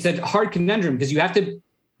it's a hard conundrum because you have to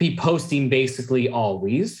be posting basically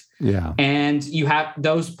always. Yeah. And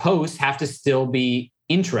those posts have to still be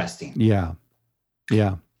interesting. Yeah.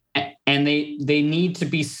 Yeah. And they need to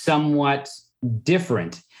be somewhat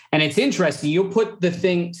different. And it's interesting. You'll put the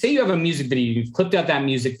thing, say you have a music video, you've clipped out that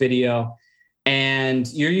music video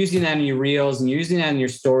and you're using that in your reels and you're using that in your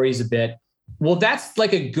stories a bit. Well, that's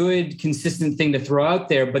like a good, consistent thing to throw out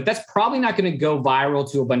there, but that's probably not going to go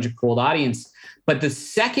viral to a bunch of cold audience. But the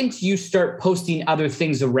second you start posting other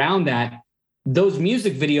things around that, those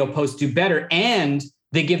music video posts do better. And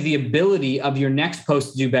they give the ability of your next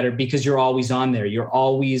post to do better because you're always on there. You're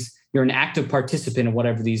an active participant in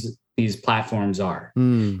whatever these platforms are.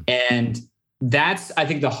 And that's, I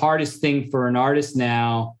think, the hardest thing for an artist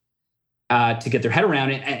now to get their head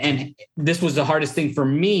around it. And this was the hardest thing for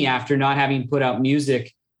me after not having put out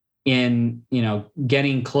music in,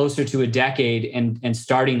 getting closer to a decade and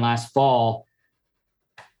starting last fall.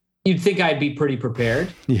 You'd think I'd be pretty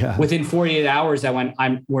prepared. Yeah. Within 48 hours, I went,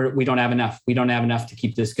 we don't have enough. We don't have enough to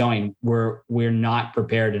keep this going. We're not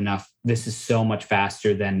prepared enough. This is so much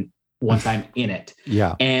faster than once I'm in it.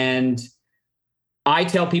 Yeah. And I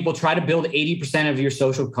tell people, try to build 80% of your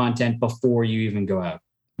social content before you even go out.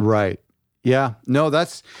 Right. Yeah. No,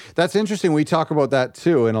 that's interesting. We talk about that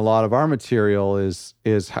too. And a lot of our material is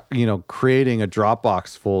creating a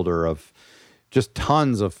Dropbox folder of just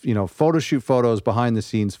tons of, photo shoot photos, behind the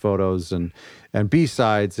scenes photos and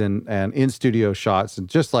B-sides and in-studio shots and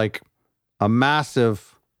just like a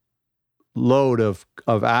massive load of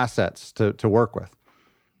assets to work with.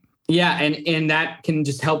 Yeah. And that can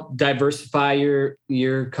just help diversify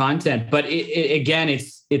your content. But again,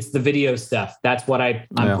 it's the video stuff. That's what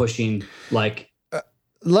I'm pushing. Like,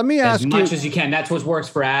 let me ask as much as you can. That's what works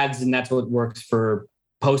for ads. And that's what works for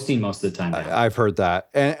posting most of the time. I've heard that.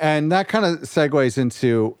 And that kind of segues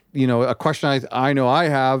into, a question I know I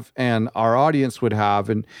have and our audience would have,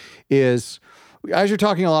 and is, as you're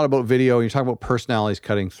talking a lot about video, and you're talking about personalities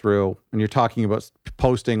cutting through, and you're talking about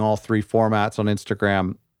posting all three formats on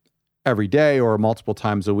Instagram every day or multiple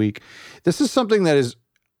times a week. This is something that is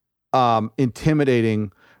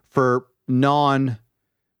intimidating for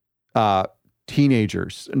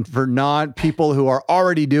teenagers and for non people who are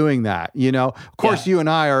already doing that. Of course, you and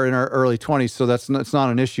I are in our early 20s, so it's not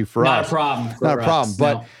an issue for not us. A problem. Not a problem.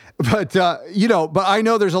 No. But I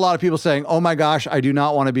know there's a lot of people saying, "Oh my gosh, I do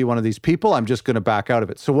not want to be one of these people. I'm just going to back out of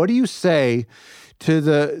it." So, what do you say to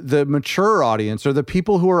the mature audience or the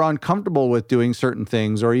people who are uncomfortable with doing certain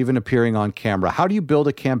things or even appearing on camera? How do you build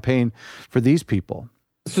a campaign for these people?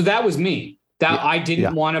 So that was me. I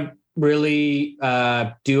didn't want to really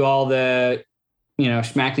do all the,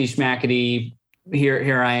 schmackety.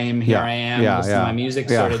 Here I am. Listen to my music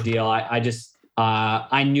sort of deal. I just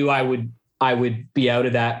I knew I would be out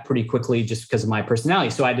of that pretty quickly just because of my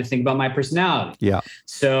personality. So I had to think about my personality. Yeah.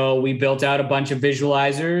 So we built out a bunch of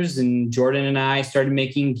visualizers, and Jordan and I started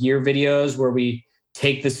making gear videos where we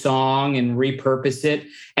take the song and repurpose it.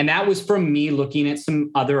 And that was from me looking at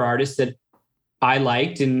some other artists that I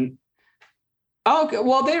liked. And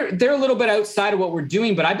they're a little bit outside of what we're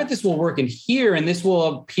doing, but I bet this will work in here, and this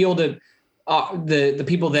will appeal to the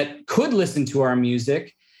people that could listen to our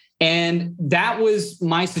music. And that was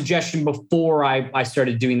my suggestion before I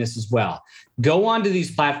started doing this as well. Go onto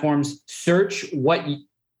these platforms, search what,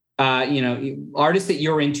 artists that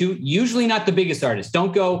you're into, usually not the biggest artists.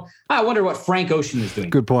 Don't go, I wonder what Frank Ocean is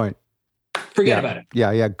doing. Good point. Forget about it.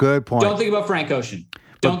 Yeah, good point. Don't think about Frank Ocean.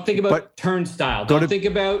 Don't think about Turnstile. Don't think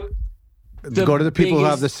about go to the people who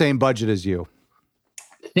have the same budget as you.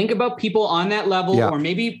 Think about people on that level or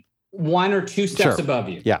maybe one or two steps above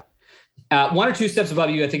you. Yeah. One or two steps above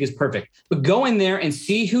you, I think, is perfect. But go in there and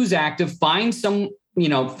see who's active. Find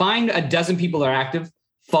find a dozen people that are active.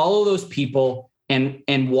 Follow those people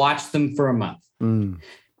and watch them for a month.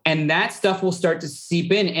 And that stuff will start to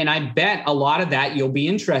seep in. And I bet a lot of that you'll be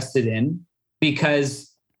interested in because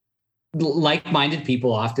like-minded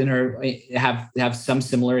people often have some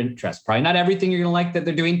similar interests. Probably not everything you're going to like that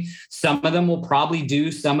they're doing. Some of them will probably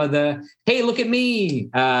do some of the, hey, look at me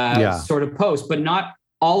sort of post, but not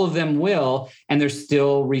all of them will, and they're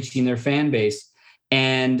still reaching their fan base.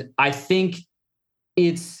 And I think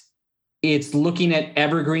it's looking at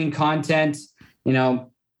evergreen content.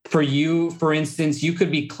 For you, for instance, you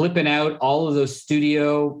could be clipping out all of those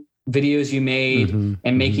studio videos you made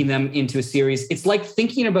and making them into a series. It's like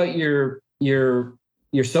thinking about your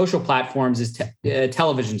social platforms as a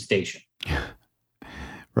television station.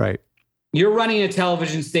 Right. You're running a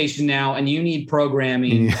television station now, and you need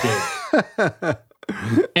programming.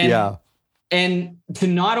 And to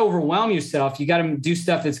not overwhelm yourself, you got to do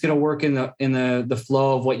stuff that's going to work in the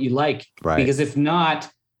flow of what you like. Right. Because if not,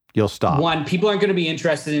 you'll stop. One, people aren't going to be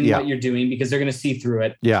interested in what you're doing because they're going to see through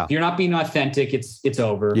it. Yeah. If you're not being authentic, it's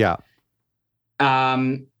over. Yeah.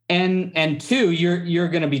 And two, you're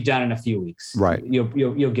going to be done in a few weeks. Right.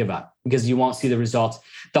 You'll give up because you won't see the results.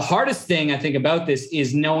 The hardest thing I think about this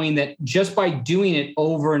is knowing that just by doing it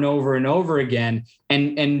over and over and over again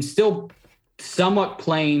and still somewhat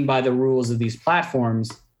playing by the rules of these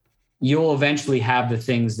platforms, you'll eventually have the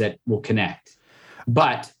things that will connect,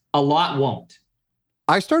 but a lot won't.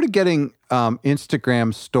 I started getting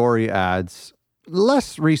Instagram story ads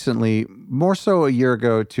less recently, more so a year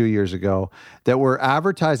ago, 2 years ago, that were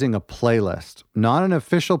advertising a playlist, not an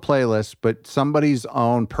official playlist, but somebody's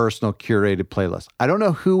own personal curated playlist. I don't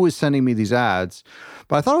know who was sending me these ads,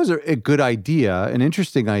 but I thought it was a good idea, an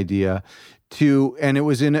interesting idea and it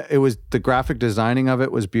was the graphic designing of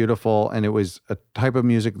it was beautiful, and it was a type of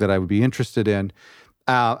music that I would be interested in.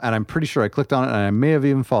 And I'm pretty sure I clicked on it, and I may have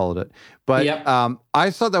even followed it. But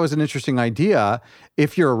I thought that was an interesting idea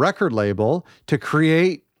if you're a record label to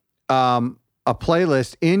create a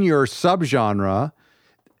playlist in your subgenre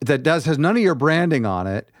that has none of your branding on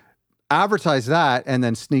it, advertise that, and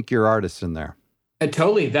then sneak your artists in there.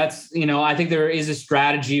 Totally. That's, I think there is a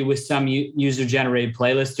strategy with some user-generated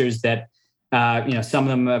playlisters that some of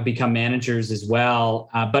them have become managers as well.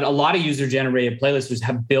 But a lot of user-generated playlisters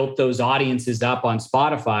have built those audiences up on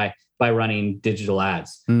Spotify by running digital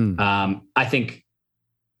ads. I think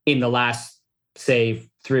in the last, say,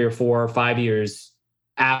 3 or 4 or 5 years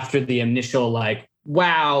after the initial,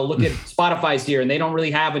 wow, look at Spotify's here, and they don't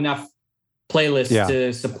really have enough playlists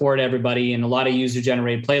to support everybody. And a lot of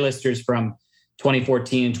user-generated playlisters from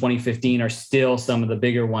 2014 and 2015 are still some of the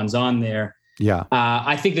bigger ones on there. Yeah.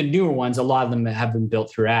 I think the newer ones, a lot of them have been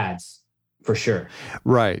built through ads for sure.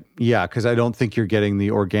 Right. Yeah. Because I don't think you're getting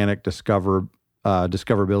the organic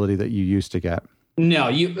discoverability that you used to get. No,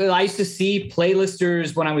 I used to see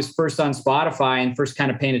playlisters when I was first on Spotify and first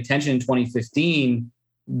kind of paying attention in 2015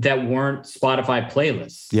 that weren't Spotify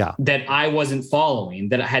playlists. Yeah. That I wasn't following,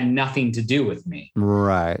 that had nothing to do with me.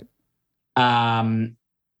 Right. And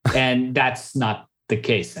that's not the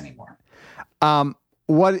case anymore.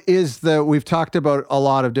 we've talked about a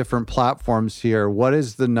lot of different platforms here. What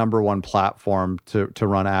is the number one platform to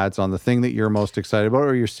run ads on? The thing that you're most excited about,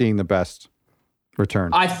 or you're seeing the best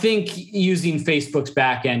return? I think using Facebook's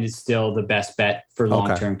backend is still the best bet for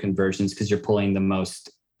long-term conversions because you're pulling the most.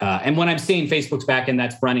 And when I'm saying Facebook's backend,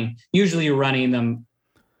 that's usually you're running them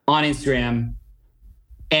on Instagram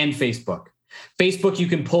and Facebook. Facebook, you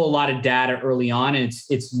can pull a lot of data early on, and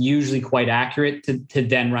it's usually quite accurate to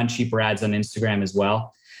then run cheaper ads on Instagram as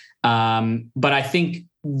well. But I think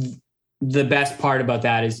the best part about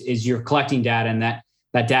that is you're collecting data, and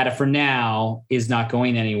that data for now is not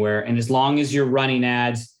going anywhere. And as long as you're running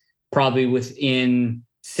ads probably within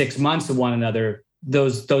 6 months of one another,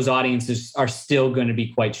 those audiences are still going to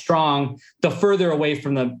be quite strong. The further away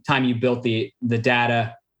from the time you built the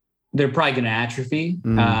data, they're probably going to atrophy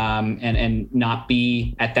and not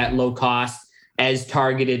be at that low cost as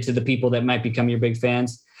targeted to the people that might become your big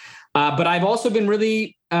fans. But I've also been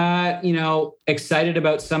really, excited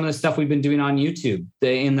about some of the stuff we've been doing on YouTube.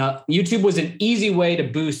 YouTube was an easy way to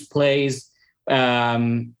boost plays. We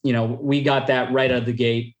got that right out of the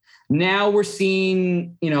gate. Now we're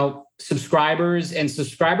seeing, subscribers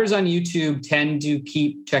on YouTube tend to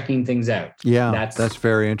keep checking things out. Yeah, that's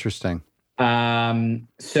very interesting.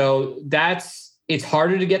 So it's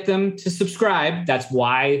harder to get them to subscribe. That's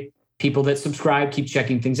why people that subscribe keep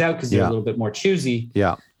checking things out because they're a little bit more choosy.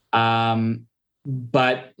 Yeah.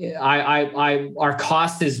 But our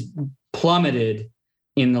cost has plummeted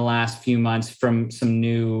in the last few months from some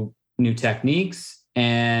new techniques.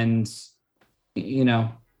 And,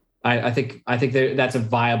 I think that's a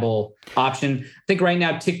viable option. I think right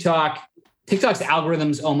now TikTok's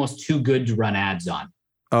algorithm's almost too good to run ads on.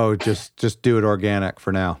 Oh, just do it organic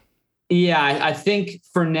for now. Yeah, I think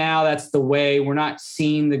for now that's the way. We're not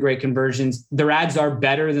seeing the great conversions. Their ads are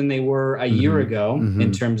better than they were a year ago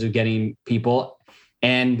in terms of getting people.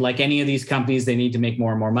 And like any of these companies, they need to make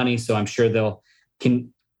more and more money. So I'm sure they'll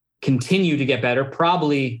continue to get better,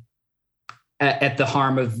 probably at the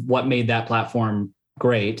harm of what made that platform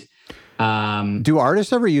great. Do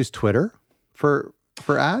artists ever use Twitter for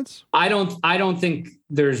ads? I don't think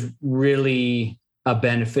there's really a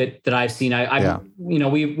benefit that I've seen.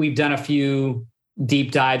 We've done a few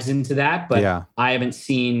deep dives into that, but I haven't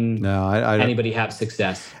seen anybody have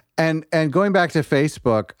success. And going back to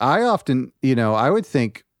Facebook, I often, I would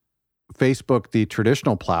think Facebook, the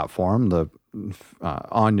traditional platform,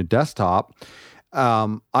 on your desktop,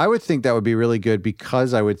 I would think that would be really good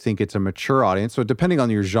because I would think it's a mature audience. So depending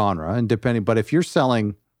on your genre but if you're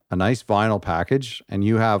selling a nice vinyl package and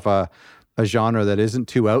you have a genre that isn't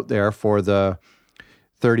too out there for the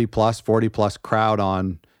 30 plus, 40 plus crowd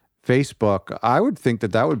on Facebook, I would think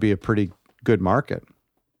that would be a pretty good market.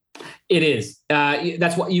 It is.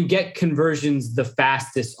 That's why you get conversions the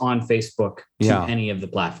fastest on Facebook to any of the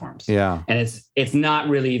platforms. Yeah. And it's not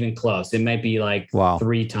really even close. It might be like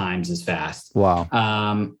 3 times as fast.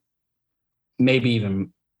 Wow. Maybe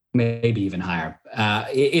even higher.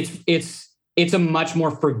 It's a much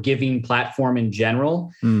more forgiving platform in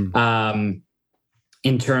general. In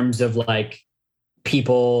terms of like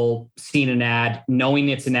people seeing an ad, knowing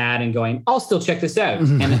it's an ad and going, I'll still check this out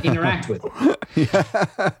and interact with it. Yeah,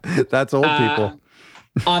 that's old people.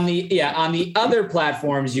 On the other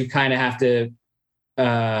platforms, you kind of have to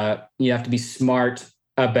be smart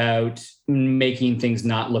about making things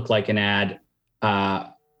not look like an ad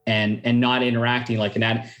and not interacting like an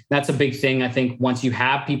ad. That's a big thing. I think once you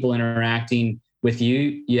have people interacting with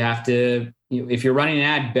you, you have to, if you're running an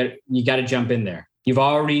ad, you got to jump in there. You're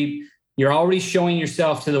already showing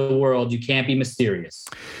yourself to the world. You can't be mysterious.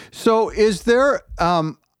 So is there,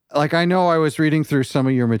 I know I was reading through some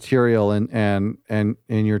of your material and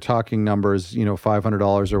you're talking numbers,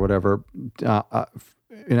 $500 or whatever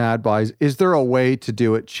in ad buys. Is there a way to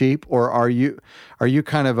do it cheap, or are you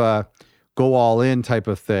kind of a go all in type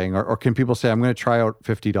of thing? Or can people say, I'm going to try out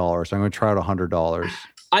 $50. I'm going to try out $100.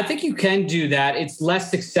 I think you can do that. It's less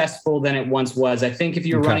successful than it once was. I think if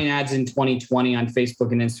you're running ads in 2020 on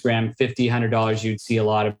Facebook and Instagram, $50, $100, you'd see a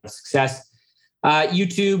lot of success.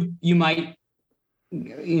 YouTube, you might,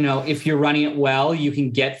 if you're running it well, you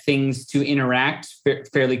can get things to interact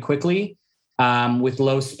fairly quickly with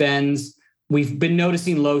low spends. We've been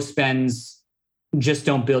noticing low spends just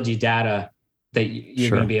don't build you data that you're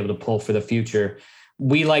going to be able to pull for the future.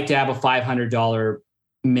 We like to have a $500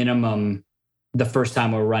 minimum the first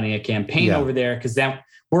time we're running a campaign over there, because then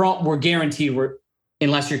we're guaranteed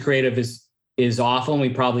unless your creative is awful, and we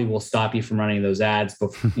probably will stop you from running those ads.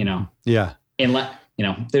 But there's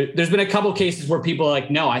been a couple cases where people are like,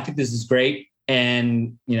 no, I think this is great,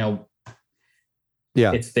 and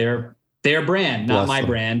it's their brand, not my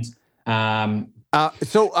brand.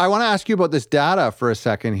 So I want to ask you about this data for a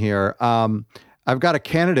second here. I've got a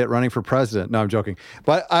candidate running for president. No, I'm joking.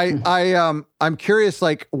 But I'm curious,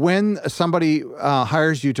 like when somebody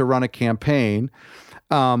hires you to run a campaign,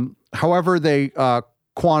 however they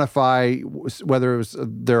quantify whether it was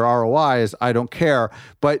their ROI is, I don't care.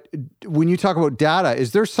 But when you talk about data,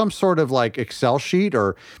 is there some sort of like Excel sheet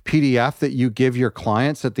or PDF that you give your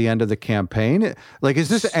clients at the end of the campaign? Like, is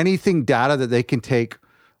this anything data that they can take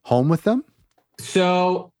home with them?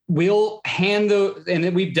 So we'll hand those,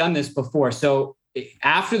 and we've done this before. So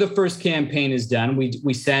after the first campaign is done,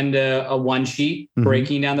 we send a one sheet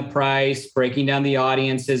breaking down the price, breaking down the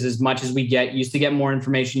audiences as much as we get. Used to get more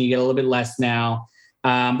information, you get a little bit less now.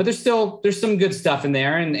 But there's some good stuff in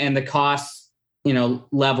there, and the costs,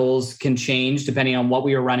 levels can change depending on what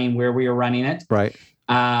we are running, where we are running it. Right.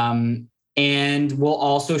 And we'll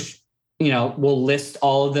also, we'll list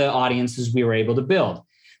all of the audiences we were able to build.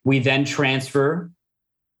 We then transfer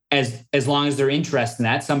as long as they're interested in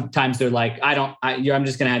that. Sometimes they're like, I'm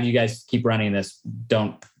just going to have you guys keep running this.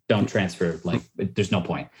 Don't transfer. Like, there's no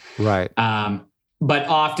point. Right. But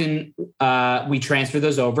often we transfer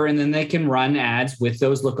those over, and then they can run ads with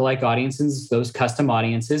those lookalike audiences, those custom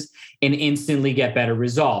audiences, and instantly get better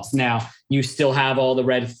results. Now, you still have all the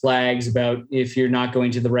red flags about if you're not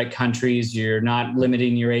going to the right countries, you're not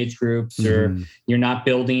limiting your age groups, or you're not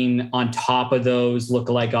building on top of those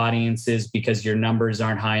lookalike audiences because your numbers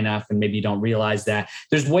aren't high enough, and maybe you don't realize that.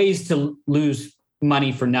 There's ways to lose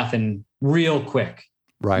money for nothing real quick.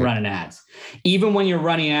 Right. Running ads. Even when you're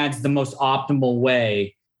running ads the most optimal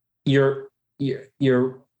way, you're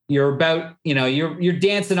about, you're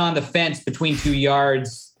dancing on the fence between 2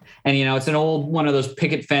 yards, and it's an old one of those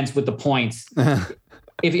picket fence with the points.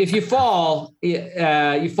 If you fall,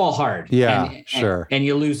 you fall hard. Yeah, sure. And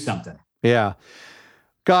you lose something. Yeah.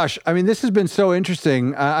 Gosh, I mean, this has been so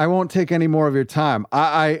interesting. I won't take any more of your time.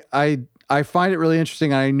 I find it really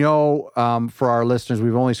interesting. I know for our listeners,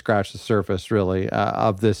 we've only scratched the surface, really,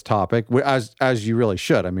 of this topic, as you really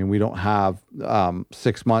should. I mean, we don't have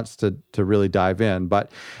 6 months to really dive in,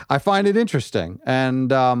 but I find it interesting.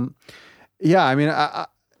 And I mean,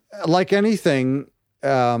 like anything,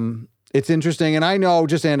 it's interesting. And I know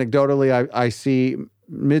just anecdotally, I see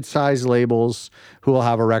mid-sized labels who will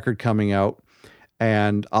have a record coming out,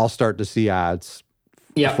 and I'll start to see ads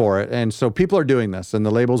for it. And so people are doing this, and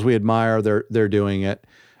the labels we admire, they're doing it,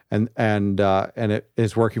 and it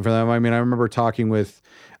is working for them. I mean, I remember talking with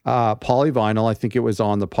Polyvinyl. I think it was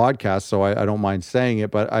on the podcast, so I don't mind saying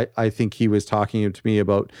it, but I think he was talking to me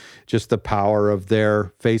about just the power of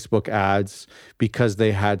their Facebook ads, because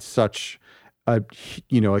they had such a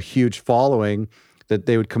huge following that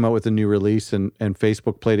they would come out with a new release, and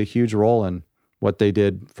Facebook played a huge role in what they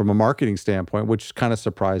did from a marketing standpoint, which kind of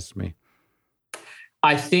surprised me.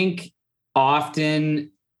 I think often,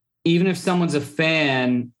 even if someone's a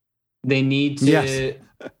fan, they need to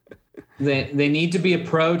they need to be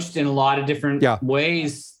approached in a lot of different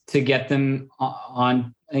ways to get them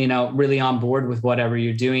on, really on board with whatever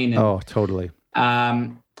you're doing. And, totally.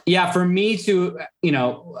 For me to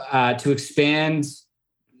expand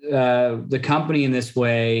the company in this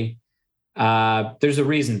way, there's a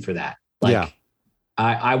reason for that.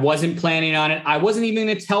 I wasn't planning on it. I wasn't even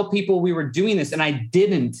going to tell people we were doing this. And I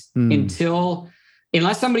didn't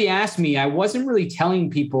unless somebody asked me. I wasn't really telling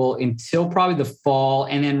people until probably the fall,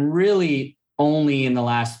 and then really only in the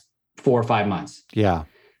last 4 or 5 months. Yeah.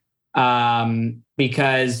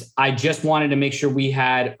 Because I just wanted to make sure we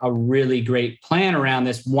had a really great plan around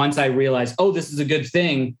this. Once I realized, this is a good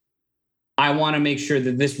thing, I want to make sure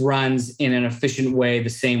that this runs in an efficient way, the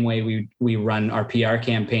same way we run our PR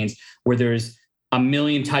campaigns, where there's a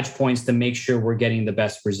million touch points to make sure we're getting the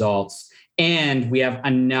best results. And we have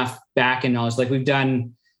enough back-end knowledge. Like we've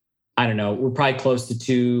done, I don't know, we're probably close to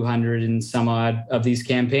 200 and some odd of these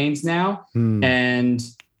campaigns now. And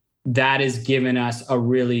that has given us a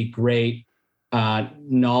really great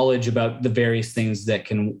knowledge about the various things that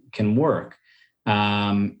can work.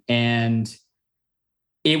 And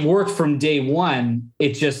it worked from day one.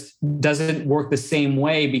 It just doesn't work the same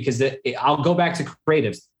way because I'll go back to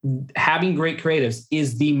creatives. Having great creatives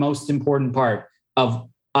is the most important part of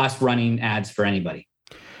us running ads for anybody.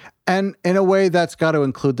 And in a way, that's got to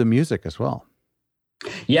include the music as well.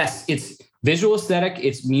 Yes, it's visual aesthetic,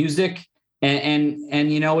 it's music, and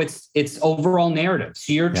it's overall narrative.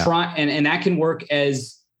 So you're trying, and that can work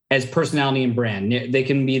as personality and brand. They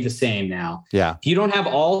can be the same now. Yeah. If you don't have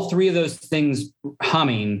all three of those things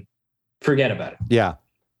humming, forget about it. Yeah.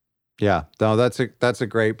 Yeah. No, that's a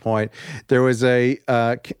great point. There was a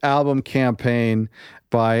album campaign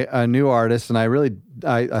by a new artist, and I really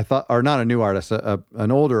I thought, or not a new artist,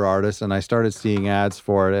 an older artist, and I started seeing ads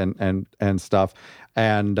for it and stuff,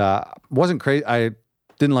 and wasn't crazy. I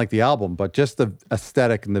didn't like the album, but just the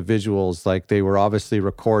aesthetic and the visuals, like they were obviously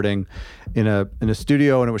recording in a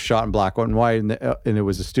studio, and it was shot in black and white, and it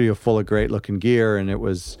was a studio full of great looking gear, and it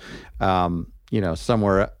was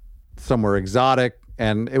somewhere exotic,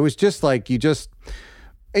 and it was just like it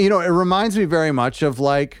reminds me very much of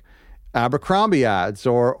like Abercrombie ads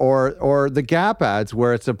or the Gap ads,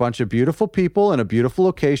 where it's a bunch of beautiful people in a beautiful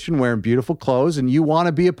location wearing beautiful clothes, and you want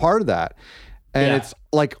to be a part of that. And it's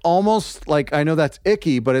like almost like, I know that's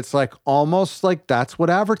icky, but it's like almost like that's what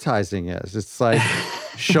advertising is. It's like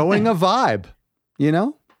showing a vibe, you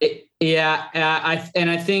know?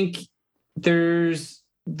 I think there's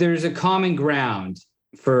a common ground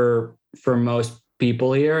for most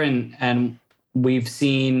people here, and we've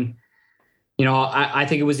seen, I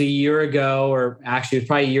think it was a year ago, or actually it was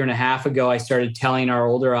probably a year and a half ago, I started telling our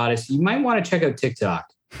older audience, you might want to check out TikTok.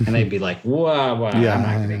 And they'd be like, whoa, I'm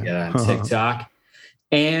not going to get on TikTok.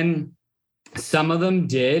 And some of them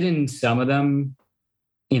did, and some of them,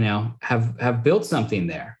 have built something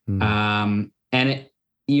there.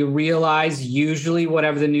 You realize usually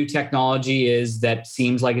whatever the new technology is that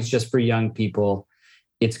seems like it's just for young people,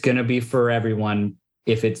 it's going to be for everyone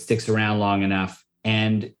if it sticks around long enough.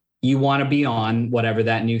 And you want to be on whatever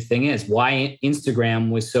that new thing is. Why Instagram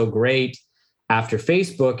was so great after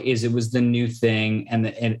Facebook is it was the new thing, and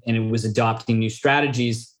it was adopting new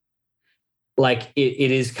strategies. Like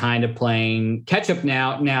it is kind of playing catch up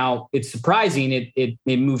now. Now it's surprising. It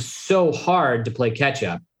moves so hard to play catch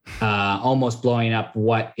up, almost blowing up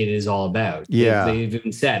what it is all about. Yeah, they've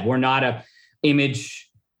even said we're not a image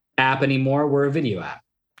app anymore. We're a video app.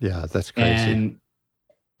 Yeah, that's crazy.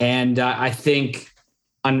 And I think,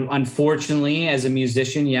 unfortunately, as a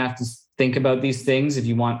musician, you have to think about these things if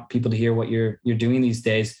you want people to hear what you're doing these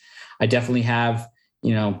days. I definitely have,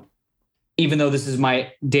 even though this is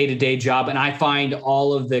my day-to-day job, and I find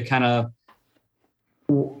all of the kind of,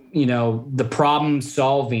 the problem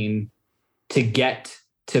solving to get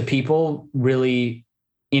to people really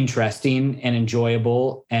interesting and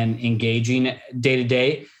enjoyable and engaging day to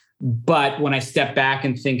day. But when I step back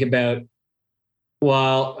and think about,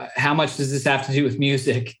 well, how much does this have to do with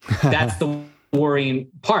music? That's the worrying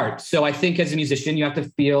part. So I think as a musician, you have to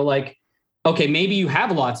feel like, okay, maybe you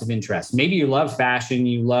have lots of interests. Maybe you love fashion,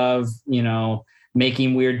 you love,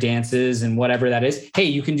 making weird dances and whatever that is. Hey,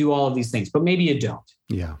 you can do all of these things, but maybe you don't.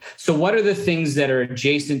 Yeah. So what are the things that are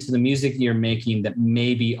adjacent to the music you're making that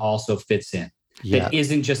maybe also fits in? Yeah. That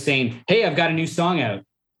isn't just saying, hey, I've got a new song out.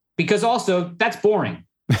 Because also that's boring.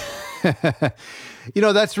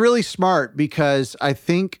 That's really smart, because I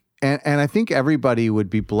think, and I think everybody would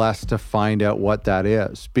be blessed to find out what that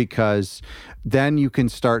is, because then you can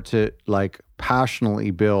start to like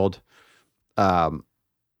passionately build a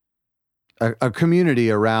community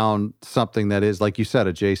around something that is, like you said,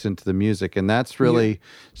 adjacent to the music. And that's really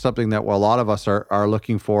something that a lot of us are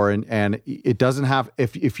looking for. And it doesn't have,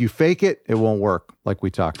 if you fake it, it won't work, like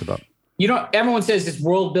we talked about. Everyone says it's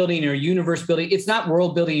world building or universe building. It's not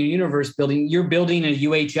world building or universe building. You're building a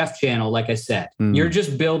UHF channel, like I said. You're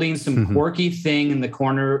just building some quirky thing in the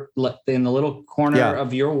corner, in the little corner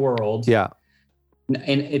of your world. Yeah.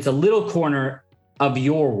 And it's a little corner of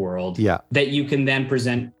your world that you can then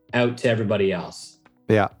present out to everybody else.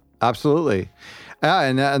 Yeah, absolutely.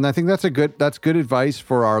 And I think that's good advice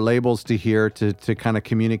for our labels to hear, to kind of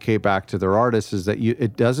communicate back to their artists, is that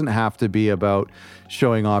it doesn't have to be about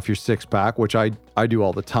showing off your six pack, which I do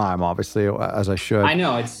all the time, obviously, as I should. I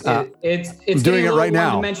know it's doing it right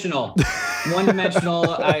now. One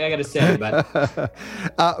dimensional. I got to say, but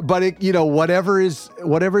whatever is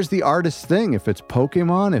the artist's thing. If it's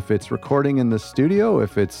Pokemon, if it's recording in the studio,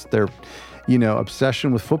 if it's their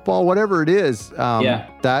obsession with football, whatever it is,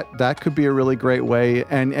 that could be a really great way.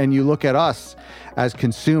 And you look at us as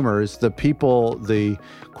consumers, the people, the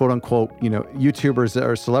quote unquote, YouTubers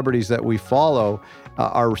or celebrities that we follow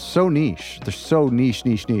are so niche. They're so niche.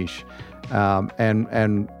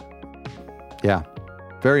 And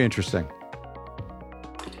very interesting.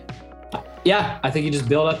 Yeah, I think you just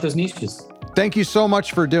build up those niches. Thank you so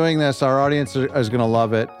much for doing this. Our audience is going to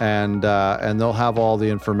love it, and they'll have all the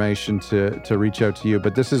information to reach out to you.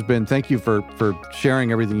 But thank you for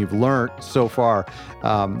sharing everything you've learned so far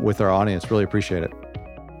with our audience. Really appreciate it.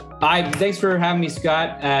 Thanks for having me,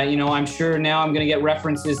 Scott. I'm sure now I'm going to get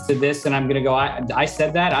references to this, and I'm going to go, I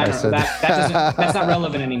said that? I don't know. That's not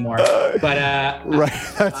relevant anymore. But right,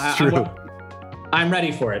 that's true. I'm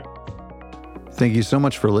ready for it. Thank you so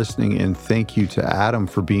much for listening, and thank you to Adam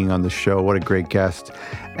for being on the show. What a great guest.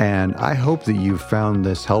 And I hope that you've found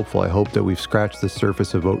this helpful. I hope that we've scratched the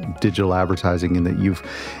surface about digital advertising and that you've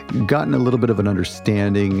gotten a little bit of an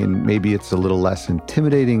understanding, and maybe it's a little less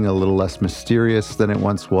intimidating, a little less mysterious than it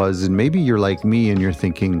once was. And maybe you're like me and you're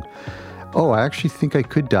thinking, oh, I actually think I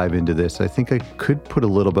could dive into this. I think I could put a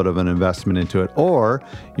little bit of an investment into it. Or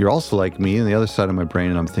you're also like me on the other side of my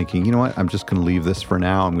brain, and I'm thinking, you know what, I'm just going to leave this for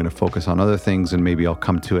now. I'm going to focus on other things, and maybe I'll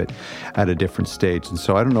come to it at a different stage. And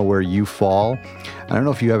so I don't know where you fall. I don't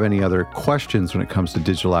know if you have any other questions when it comes to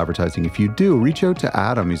digital advertising. If you do, reach out to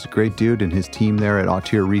Adam. He's a great dude and his team there at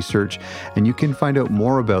Auteur Research. And you can find out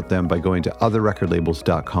more about them by going to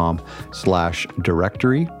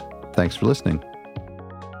otherrecordlabels.com/directory. Thanks for listening.